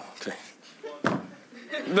like, oh, okay.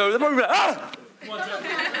 No, they're probably like, ah!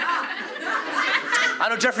 I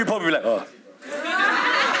know Jeffrey probably be like, oh.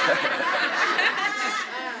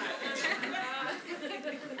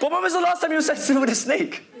 But when was the last time you were sensitive with a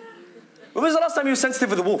snake? When was the last time you were sensitive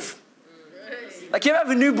with a wolf? Like, you ever have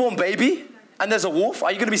a newborn baby and there's a wolf?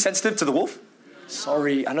 Are you going to be sensitive to the wolf?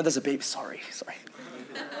 Sorry, I know there's a baby. Sorry.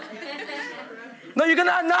 No, you're going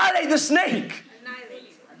to annihilate the snake.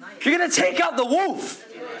 You're going to take out the wolf.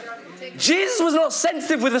 Jesus was not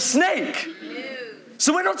sensitive with a snake.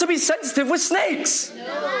 So we're not to be sensitive with snakes.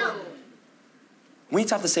 We need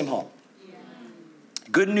to have the same heart.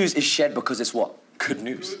 Good news is shared because it's what? Good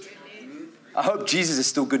news. I hope Jesus is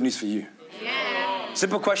still good news for you.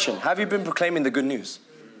 Simple question. Have you been proclaiming the good news?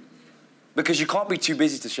 Because you can't be too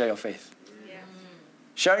busy to share your faith.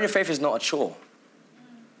 Sharing your faith is not a chore.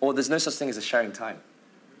 Or there's no such thing as a sharing time.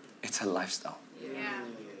 It's a lifestyle.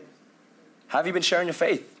 Have you been sharing your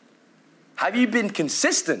faith? Have you been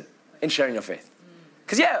consistent in sharing your faith?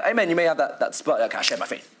 Because yeah, amen, you may have that spot, like, I share my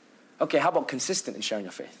faith. Okay, how about consistent in sharing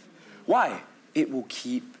your faith? Why? It will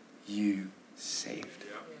keep you saved.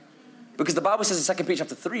 Because the Bible says in 2 Peter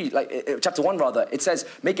chapter 3, chapter 1 rather, it says,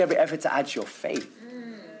 make every effort to add to your faith.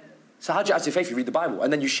 So how do you add to your faith? You read the Bible,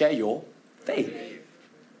 and then you share your faith.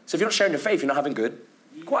 So if you're not sharing your faith, you're not having good,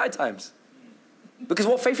 quiet times. Because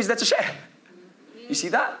what faith is there to share? You see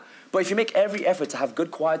that? But if you make every effort to have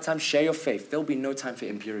good, quiet time, share your faith, there'll be no time for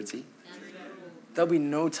impurity. There'll be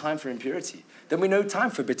no time for impurity. There'll be no time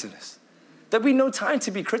for bitterness. There'll be no time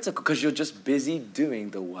to be critical because you're just busy doing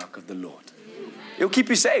the work of the Lord. It'll keep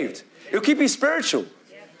you saved. It'll keep you spiritual.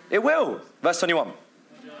 It will. Verse 21.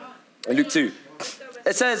 In Luke 2.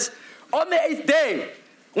 It says, on the 8th day,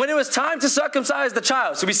 when it was time to circumcise the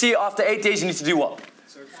child. So we see after 8 days you need to do what?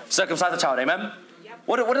 Circumcise the child, amen?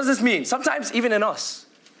 What does this mean? Sometimes even in us,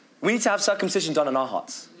 we need to have circumcision done in our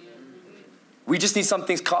hearts. We just need some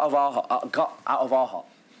things cut out of our heart,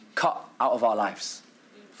 cut out of our lives.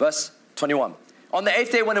 Verse 21. On the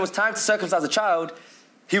 8th day when it was time to circumcise the child,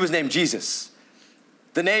 he was named Jesus,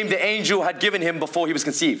 the name the angel had given him before he was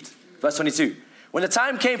conceived. Verse 22. When the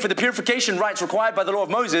time came for the purification rites required by the law of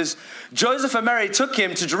Moses, Joseph and Mary took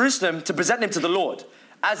him to Jerusalem to present him to the Lord,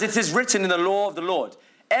 as it is written in the law of the Lord.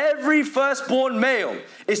 Every firstborn male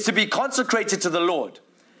is to be consecrated to the Lord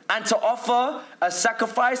and to offer a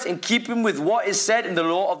sacrifice in keeping with what is said in the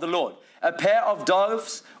law of the Lord, a pair of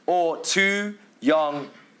doves or 2 young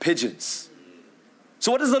pigeons.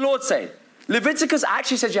 So what does the Lord say? Leviticus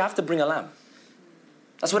actually says you have to bring a lamb.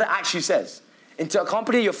 That's what it actually says. And to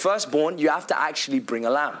accompany your firstborn, you have to actually bring a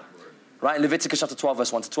lamb. Right? In Leviticus chapter 12,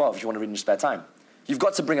 verse 1 to 12, if you want to read in your spare time. You've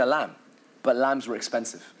got to bring a lamb. But lambs were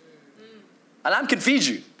expensive. A lamb can feed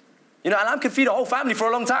you. You know, a lamb can feed a whole family for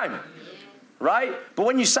a long time. Right? But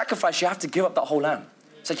when you sacrifice, you have to give up that whole lamb.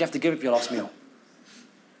 It's like you have to give up your last meal.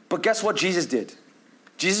 But guess what Jesus did?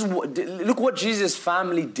 Look what Jesus'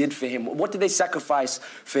 family did for him. What did they sacrifice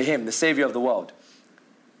for him, the Savior of the world?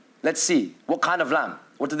 Let's see. What kind of lamb?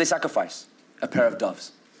 What did they sacrifice? A pair of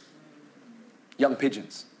doves. Young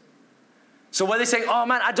pigeons. So were they saying, oh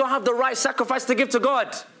man, I don't have the right sacrifice to give to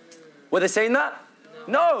God? Were they saying that?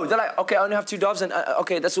 No. They're like, okay, I only have 2 doves and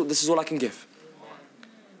okay, this is all I can give.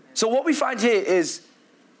 So what we find here is,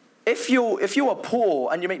 if you are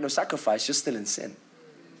poor and you make no sacrifice, you're still in sin.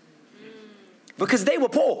 Because they were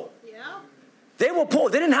poor. They were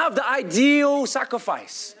poor. They didn't have the ideal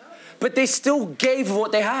sacrifice. But they still gave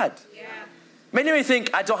what they had. Many may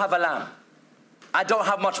think, I don't have a lamb. I don't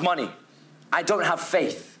have much money. I don't have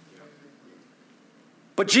faith.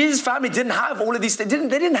 But Jesus' family didn't have all of these things. They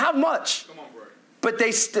didn't have much. Come on, bro. But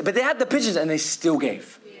they had the pigeons and they still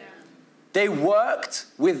gave. Yeah. They worked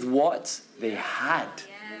with what they had.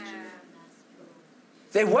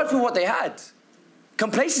 They worked with what they had.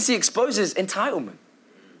 Complacency exposes entitlement.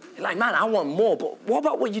 You're like, man, I want more. But what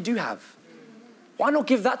about what you do have? Why not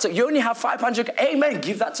give that to, you only have 500, amen,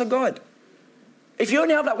 give that to God. If you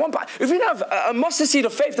only have that one, if you have a mustard seed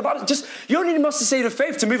of faith, the Bible, you only need a mustard seed of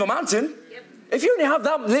faith to move a mountain. Yep. If you only have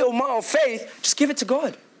that little amount of faith, just give it to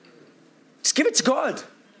God. Just give it to God.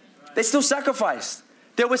 They still sacrificed.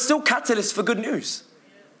 They were still catalysts for good news.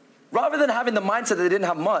 Rather than having the mindset that they didn't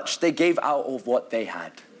have much, they gave out of what they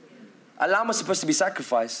had. A lamb was supposed to be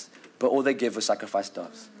sacrificed, but all they give was sacrificed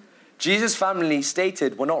doves. Jesus' family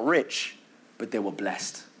stated, we're not rich, but they were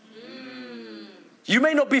blessed. You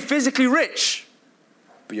may not be physically rich,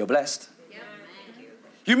 but you're blessed.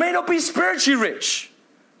 You may not be spiritually rich,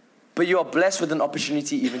 but you are blessed with an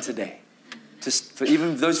opportunity even today. For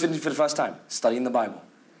even those for the first time, studying the Bible,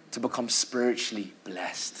 to become spiritually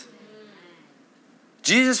blessed.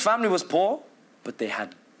 Jesus' family was poor, but they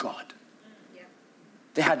had God.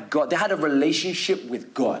 They had God. They had a relationship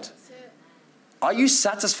with God. Are you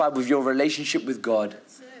satisfied with your relationship with God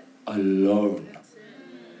alone?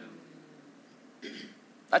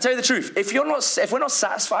 I tell you the truth. If we're not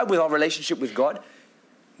satisfied with our relationship with God,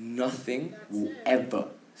 nothing will ever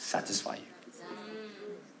satisfy you.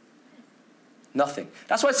 Nothing.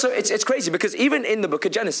 That's why it's crazy, because even in the book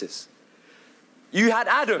of Genesis, you had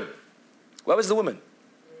Adam. Where was the woman?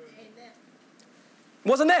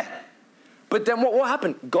 Wasn't there. But then what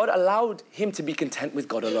happened? God allowed him to be content with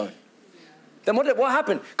God alone. Then what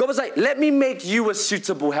happened? God was like, let me make you a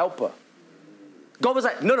suitable helper. God was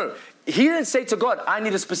like, no. He didn't say to God, I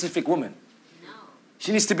need a specific woman. No.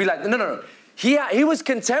 She needs to be like, no. He was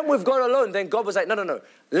content with God alone. Then God was like, no.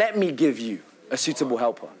 Let me give you a suitable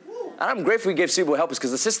helper. And I'm grateful he gave suitable helpers,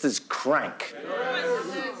 because the sisters crank.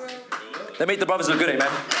 They made the brothers look good, amen?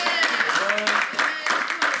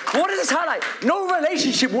 What does this highlight? No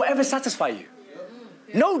relationship will ever satisfy you.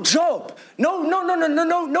 No job. No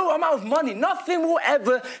amount of money. Nothing will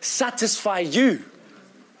ever satisfy you.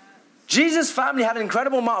 Jesus' family had an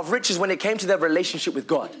incredible amount of riches when it came to their relationship with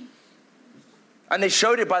God. And they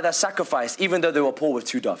showed it by their sacrifice, even though they were poor with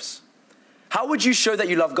 2 doves. How would you show that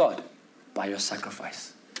you love God? By your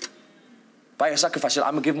sacrifice. By your sacrifice. I'm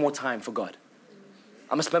going to give more time for God.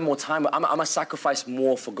 I'm going to spend more time. I'm going to sacrifice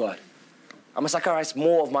more for God. I'm going to sacrifice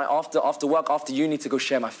more of my after work, after uni, to go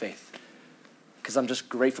share my faith. Because I'm just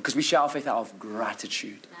grateful. Because we share our faith out of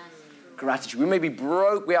gratitude. Gratitude. We may be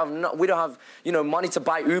broke. We don't have money to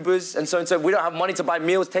buy Ubers and so. We don't have money to buy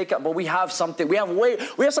meals, takeout. But we have something. We have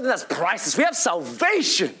something that's priceless. We have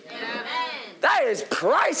salvation. Amen. That is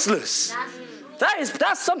priceless.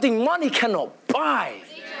 That's something money cannot buy.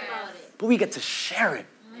 But we get to share it.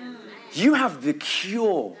 You have the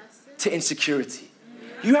cure to insecurity.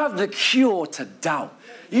 You have the cure to doubt.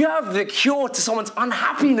 You have the cure to someone's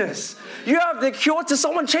unhappiness. You have the cure to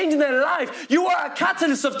someone changing their life. You are a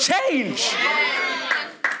catalyst of change.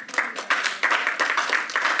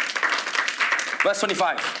 Verse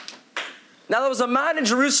 25. Now there was a man in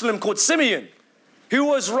Jerusalem called Simeon, who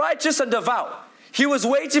was righteous and devout. He was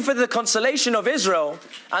waiting for the consolation of Israel,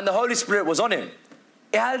 and the Holy Spirit was on him.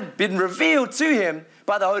 It had been revealed to him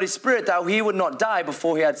by the Holy Spirit that he would not die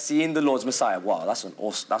before he had seen the Lord's Messiah. Wow, that's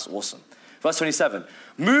awesome. Verse 27.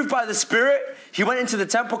 Moved by the Spirit, he went into the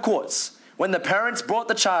temple courts. When the parents brought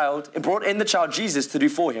in the child Jesus to do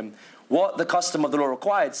for him what the custom of the law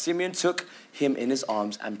required, Simeon took him in his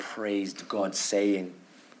arms and praised God, saying,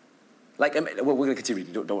 we're going to continue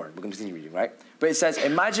reading, don't worry, we're going to continue reading, right? But it says,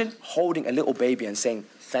 imagine holding a little baby and saying,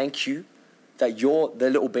 thank you that you're the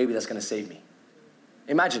little baby that's going to save me.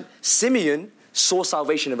 Imagine, Simeon saw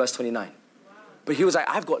salvation in verse 29. Wow. But he was like,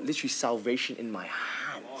 I've got literally salvation in my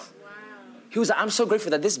hands. Wow. He was like, I'm so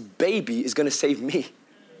grateful that this baby is going to save me.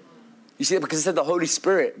 You see that? Because it said the Holy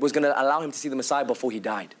Spirit was going to allow him to see the Messiah before he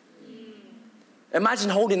died. Imagine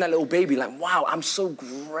holding that little baby like, wow, I'm so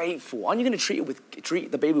grateful. Aren't you going to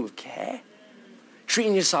treat the baby with care?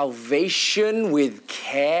 Treating your salvation with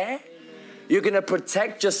care? You're going to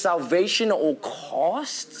protect your salvation at all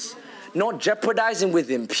costs? Not jeopardizing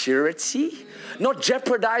with impurity, not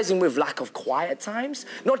jeopardizing with lack of quiet times,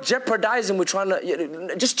 not jeopardizing with trying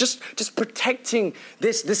to, just protecting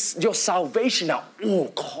this your salvation at all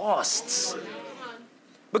costs.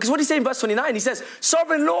 Because what he says in verse 29, he says,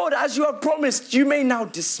 Sovereign Lord, as you have promised, you may now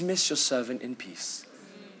dismiss your servant in peace.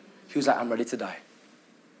 He was like, I'm ready to die.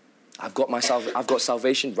 I've got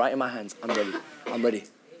salvation right in my hands. I'm ready.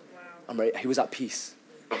 He was at peace.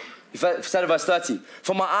 He said in verse 30,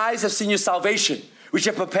 for my eyes have seen your salvation, which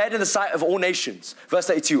you have prepared in the sight of all nations. Verse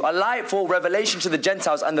 32, a light for revelation to the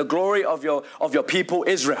Gentiles and the glory of your people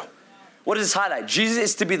Israel. What does this highlight? Jesus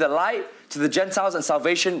is to be the light to the Gentiles and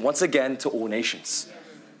salvation once again to all nations.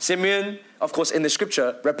 Simeon, of course, in the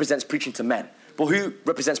scripture represents preaching to men. But who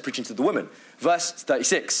represents preaching to the women? Verse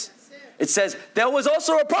 36. It says, there was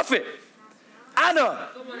also a prophet, Anna,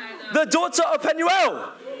 the daughter of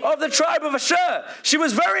Penuel, of the tribe of Asher. She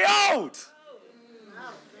was very old.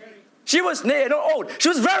 She was not old. She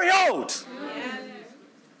was very old.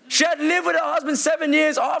 She had lived with her husband 7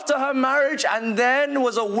 years after her marriage and then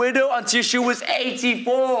was a widow until she was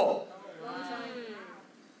 84.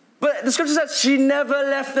 But the scripture says she never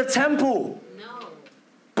left the temple,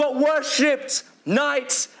 but worshipped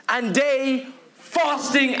night and day,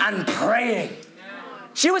 fasting and praying.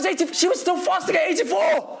 She was still fasting at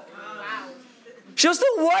 84. She was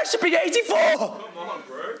still worshiping at 84. Come on,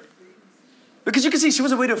 bro. Because you can see she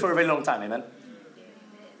was a widow for a very long time, amen?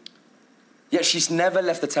 Yet she's never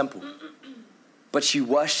left the temple. But she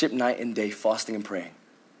worshipped night and day, fasting and praying.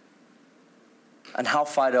 And how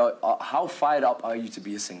fired up are you to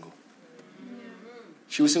be a single?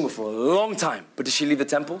 She was single for a long time, but did she leave the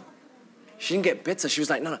temple? She didn't get bitter. She was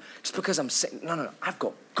like, no, just because I'm single, no, I've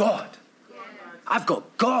got God. I've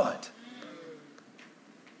got God.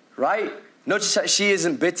 Right? Notice that she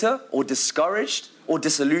isn't bitter or discouraged or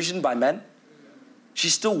disillusioned by men.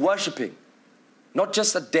 She's still worshiping. Not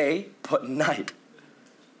just a day, but night.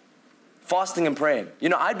 Fasting and praying. You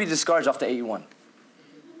know, I'd be discouraged after 81.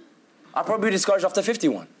 I'd probably be discouraged after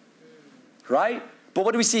 51. Right? But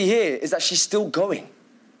what do we see here is that she's still going.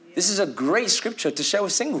 This is a great scripture to share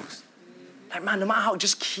with singles. Like, man, no matter how,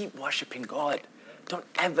 just keep worshiping God. Don't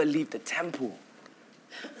ever leave the temple.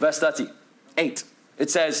 Verse 38, it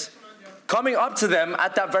says, coming up to them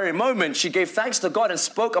at that very moment, she gave thanks to God and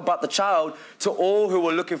spoke about the child to all who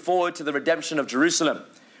were looking forward to the redemption of Jerusalem.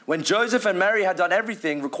 When Joseph and Mary had done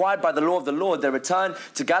everything required by the law of the Lord, they returned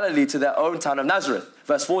to Galilee to their own town of Nazareth.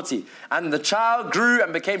 Verse 40, and the child grew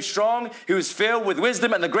and became strong. He was filled with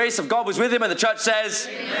wisdom and the grace of God was with him. And the church says,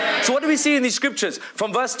 amen. So what do we see in these scriptures?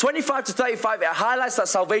 From verse 25 to 35, it highlights that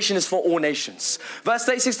salvation is for all nations. Verse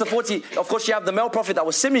 36 to 40, of course, you have the male prophet that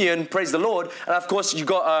was Simeon, praise the Lord. And of course, you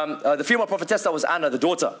got the female prophetess that was Anna, the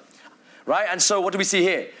daughter. Right? And so what do we see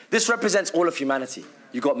here? This represents all of humanity.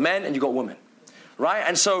 You got men and you got women. Right?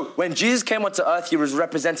 And so when Jesus came onto earth, he was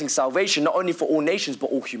representing salvation, not only for all nations,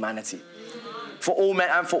 but all humanity. For all men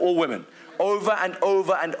and for all women. Over and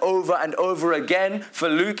over and over and over again, for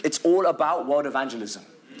Luke, it's all about world evangelism.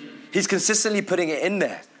 He's consistently putting it in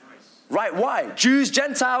there. Right? Why? Jews,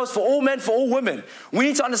 Gentiles, for all men, for all women. We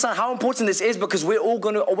need to understand how important this is because we're always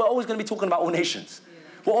going to be talking about all nations.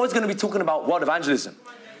 We're always going to be talking about world evangelism.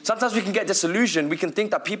 Sometimes we can get disillusioned. We can think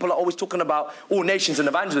that people are always talking about all nations and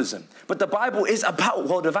evangelism. But the Bible is about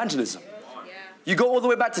world evangelism. You go all the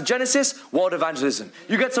way back to Genesis, world evangelism.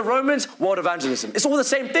 You get to Romans, world evangelism. It's all the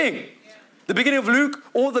same thing. The beginning of Luke,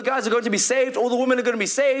 all the guys are going to be saved. All the women are going to be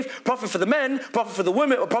saved. Prophet for the men, prophet for the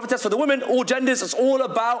women, or prophetess for the women, all genders. It's all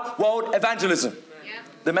about world evangelism.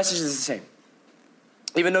 The message is the same.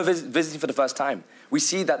 Even though visiting for the first time, we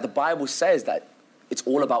see that the Bible says that it's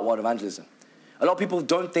all about world evangelism. A lot of people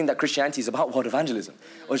don't think that Christianity is about world evangelism.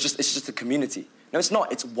 Or it's just a community. No, it's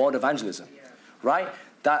not. It's world evangelism. Right?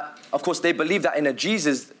 That, of course, they believe that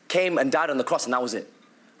Jesus came and died on the cross and that was it.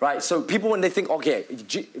 Right? So people, when they think, okay,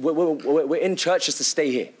 we're in church just to stay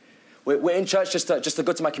here. We're in church just to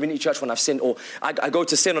go to my community church when I've sinned. Or I go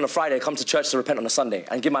to sin on a Friday, come to church to repent on a Sunday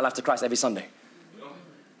and give my life to Christ every Sunday.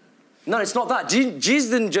 No, it's not that. Jesus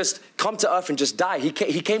didn't just come to earth and just die. He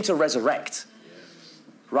came to resurrect.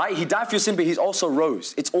 Right? He died for your sin, but he also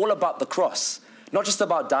rose. It's all about the cross. Not just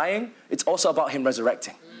about dying, it's also about him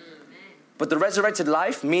resurrecting. But the resurrected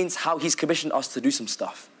life means how he's commissioned us to do some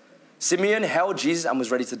stuff. Simeon held Jesus and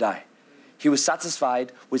was ready to die. He was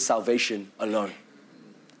satisfied with salvation alone.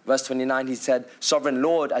 Verse 29, he said, Sovereign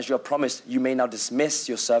Lord, as you have promised, you may now dismiss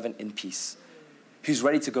your servant in peace. He's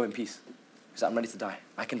ready to go in peace. He said, I'm ready to die.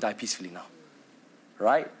 I can die peacefully now.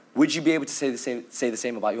 Right? Would you be able to say the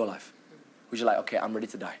same about your life? Would you like, okay, I'm ready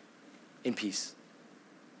to die in peace?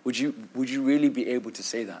 Would you really be able to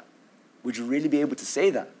say that? Would you really be able to say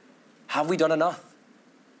that? Have we done enough?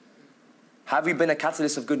 Have we been a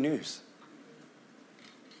catalyst of good news?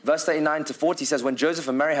 Verse 39 to 40 says, when Joseph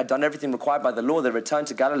and Mary had done everything required by the law, they returned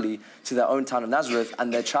to Galilee to their own town of Nazareth,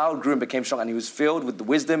 and their child grew and became strong, and he was filled with the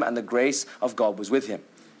wisdom and the grace of God was with him.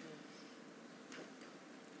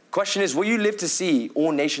 Question is, will you live to see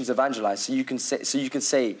all nations evangelized so you can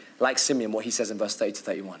say, like Simeon, what he says in verse 30 to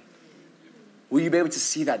 31? Will you be able to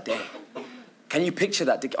see that day? Can you picture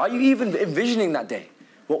that day? Are you even envisioning that day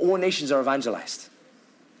where all nations are evangelized?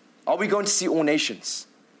 Are we going to see all nations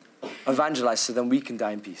evangelized so then we can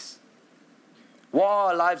die in peace? What are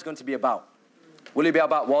our lives going to be about? Will it be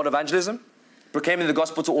about world evangelism? Proclaiming the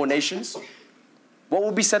gospel to all nations? What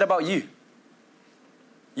will be said about you?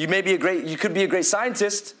 You could be a great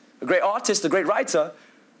scientist, a great artist, a great writer,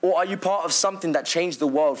 or are you part of something that changed the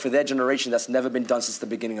world for their generation that's never been done since the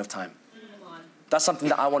beginning of time? That's something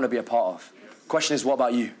that I want to be a part of. Question is, what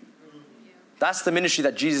about you? That's the ministry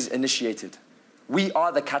that Jesus initiated. We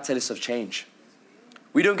are the catalyst of change.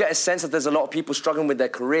 We don't get a sense that there's a lot of people struggling with their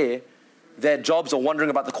career, their jobs, or wondering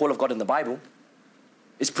about the call of God in the Bible.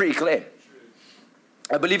 It's pretty clear.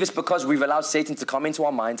 I believe it's because we've allowed Satan to come into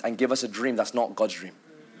our minds and give us a dream that's not God's dream.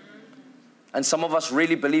 And some of us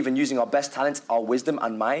really believe in using our best talents, our wisdom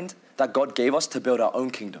and mind that God gave us to build our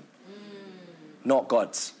own kingdom, not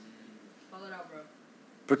God's.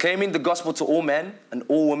 Proclaiming the gospel to all men and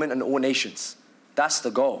all women and all nations. That's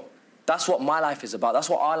the goal. That's what my life is about. That's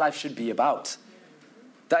what our life should be about.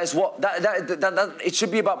 That is what, it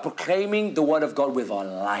should be about proclaiming the word of God with our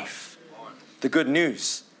life. The good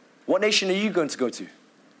news. What nation are you going to go to?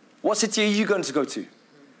 What city are you going to go to?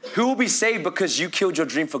 Who will be saved because you killed your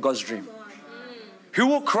dream for God's dream? Who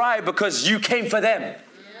will cry because you came for them?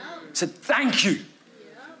 Said, thank you.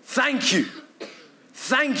 Thank you.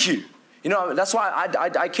 Thank you. You know, that's why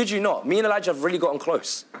I kid you not. Me and Elijah have really gotten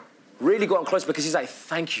close. Really gotten close because he's like,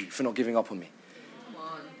 thank you for not giving up on me.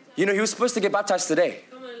 You know, he was supposed to get baptized today.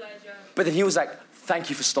 But then he was like, thank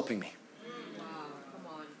you for stopping me.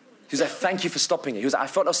 He was like, thank you for stopping it. He was like, I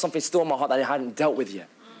felt there was something still in my heart that I hadn't dealt with yet.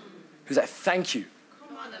 He was like, thank you.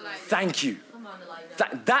 Thank you.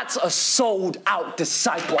 That's a sold out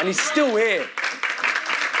disciple and he's still here.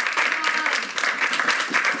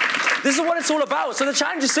 This is what it's all about. So the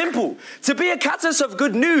challenge is simple. To be a catalyst of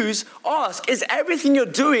good news, ask, is everything you're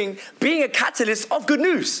doing being a catalyst of good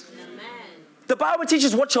news? Amen. The Bible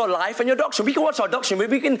teaches watch your life and your doctrine. We can watch our doctrine.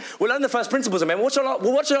 We'll learn the first principles, amen.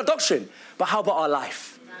 We'll watch our doctrine. But how about our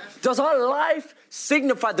life? Does our life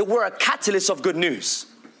signify that we're a catalyst of good news?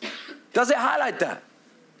 Does it highlight that?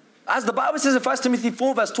 As the Bible says in 1 Timothy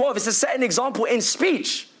 4 verse 12, it says set an example in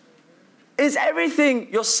speech. Is everything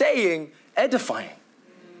you're saying edifying?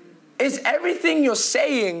 Is everything you're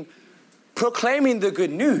saying proclaiming the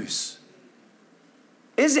good news?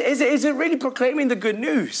 Is it really proclaiming the good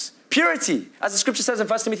news? Purity, as the scripture says in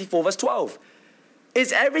 1 Timothy 4 verse 12.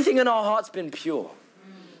 Is everything in our hearts been pure?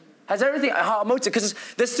 Has everything, heart motive? Because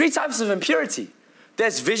there's three types of impurity.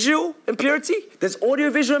 There's visual impurity, there's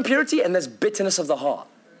audio-visual impurity, and there's bitterness of the heart.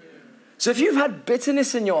 So if you've had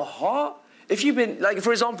bitterness in your heart, if you've been, like,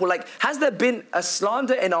 for example, like, has there been a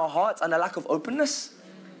slander in our hearts and a lack of openness?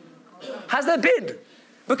 Has there been?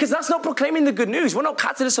 Because that's not proclaiming the good news. We're not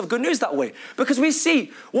catalysts of good news that way. Because we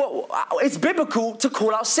see, it's biblical to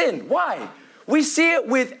call out sin. Why? We see it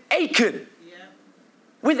with Achan.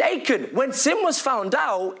 With Achan, when sin was found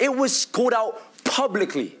out, it was called out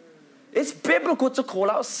publicly. It's biblical to call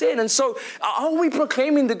out sin. And so, are we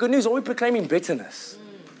proclaiming the good news? Or are we proclaiming bitterness?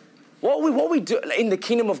 What we do in the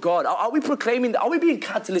kingdom of God? Are we being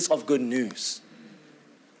catalysts of good news?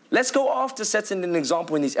 Let's go after setting an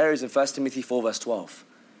example in these areas in 1 Timothy 4 verse 12.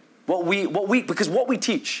 Because what we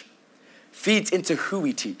teach feeds into who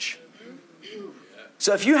we teach.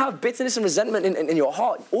 So if you have bitterness and resentment in your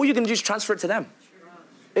heart, all you're going to do is transfer it to them.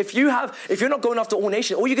 If you're not going after all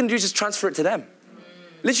nations, all you're going to do is just transfer it to them.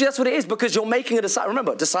 Literally, that's what it is, because you're making a disciple.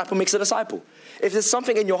 Remember, disciple makes a disciple. If there's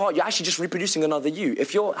something in your heart, you're actually just reproducing another you.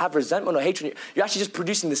 If you have resentment or hatred, you're actually just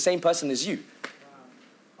producing the same person as you.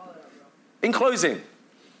 In closing,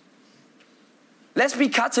 let's be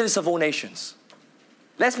catalysts of all nations.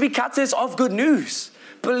 Let's be catalysts of good news.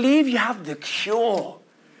 Believe you have the cure.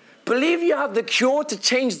 Believe you have the cure to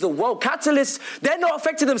change the world. Catalysts, they're not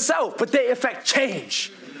affected themselves, but they affect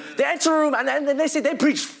change. They enter a room and then they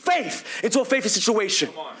preach faith into a faithless situation.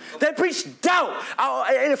 They preach doubt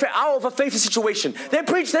out of a faithless situation. They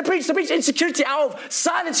preach insecurity out of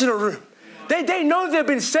silence in a room. They know they've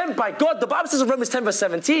been sent by God. The Bible says in Romans 10 verse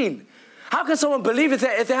 17, how can someone believe if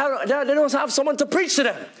they don't have someone to preach to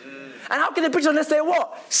them? And how can they preach unless they're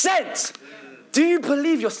what? Sent. Do you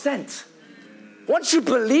believe you're sent? Once you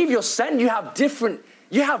believe you're sent, you have different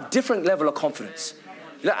level of confidence.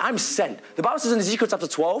 I'm sent. The Bible says in Ezekiel chapter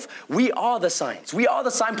 12, we are the signs. We are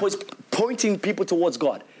the signposts pointing people towards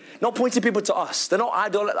God, not pointing people to us. They're not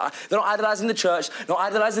idolizing the church, not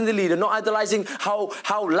idolizing the leader, not idolizing how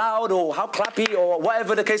loud or how clappy or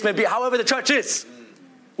whatever the case may be, however the church is.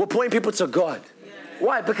 We're pointing people to God.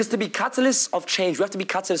 Why? Because to be catalysts of change, we have to be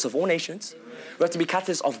catalysts of all nations. We have to be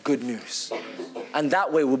catalysts of good news. And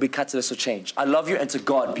that way we'll be catalysts of change. I love you, and to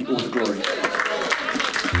God be all the glory.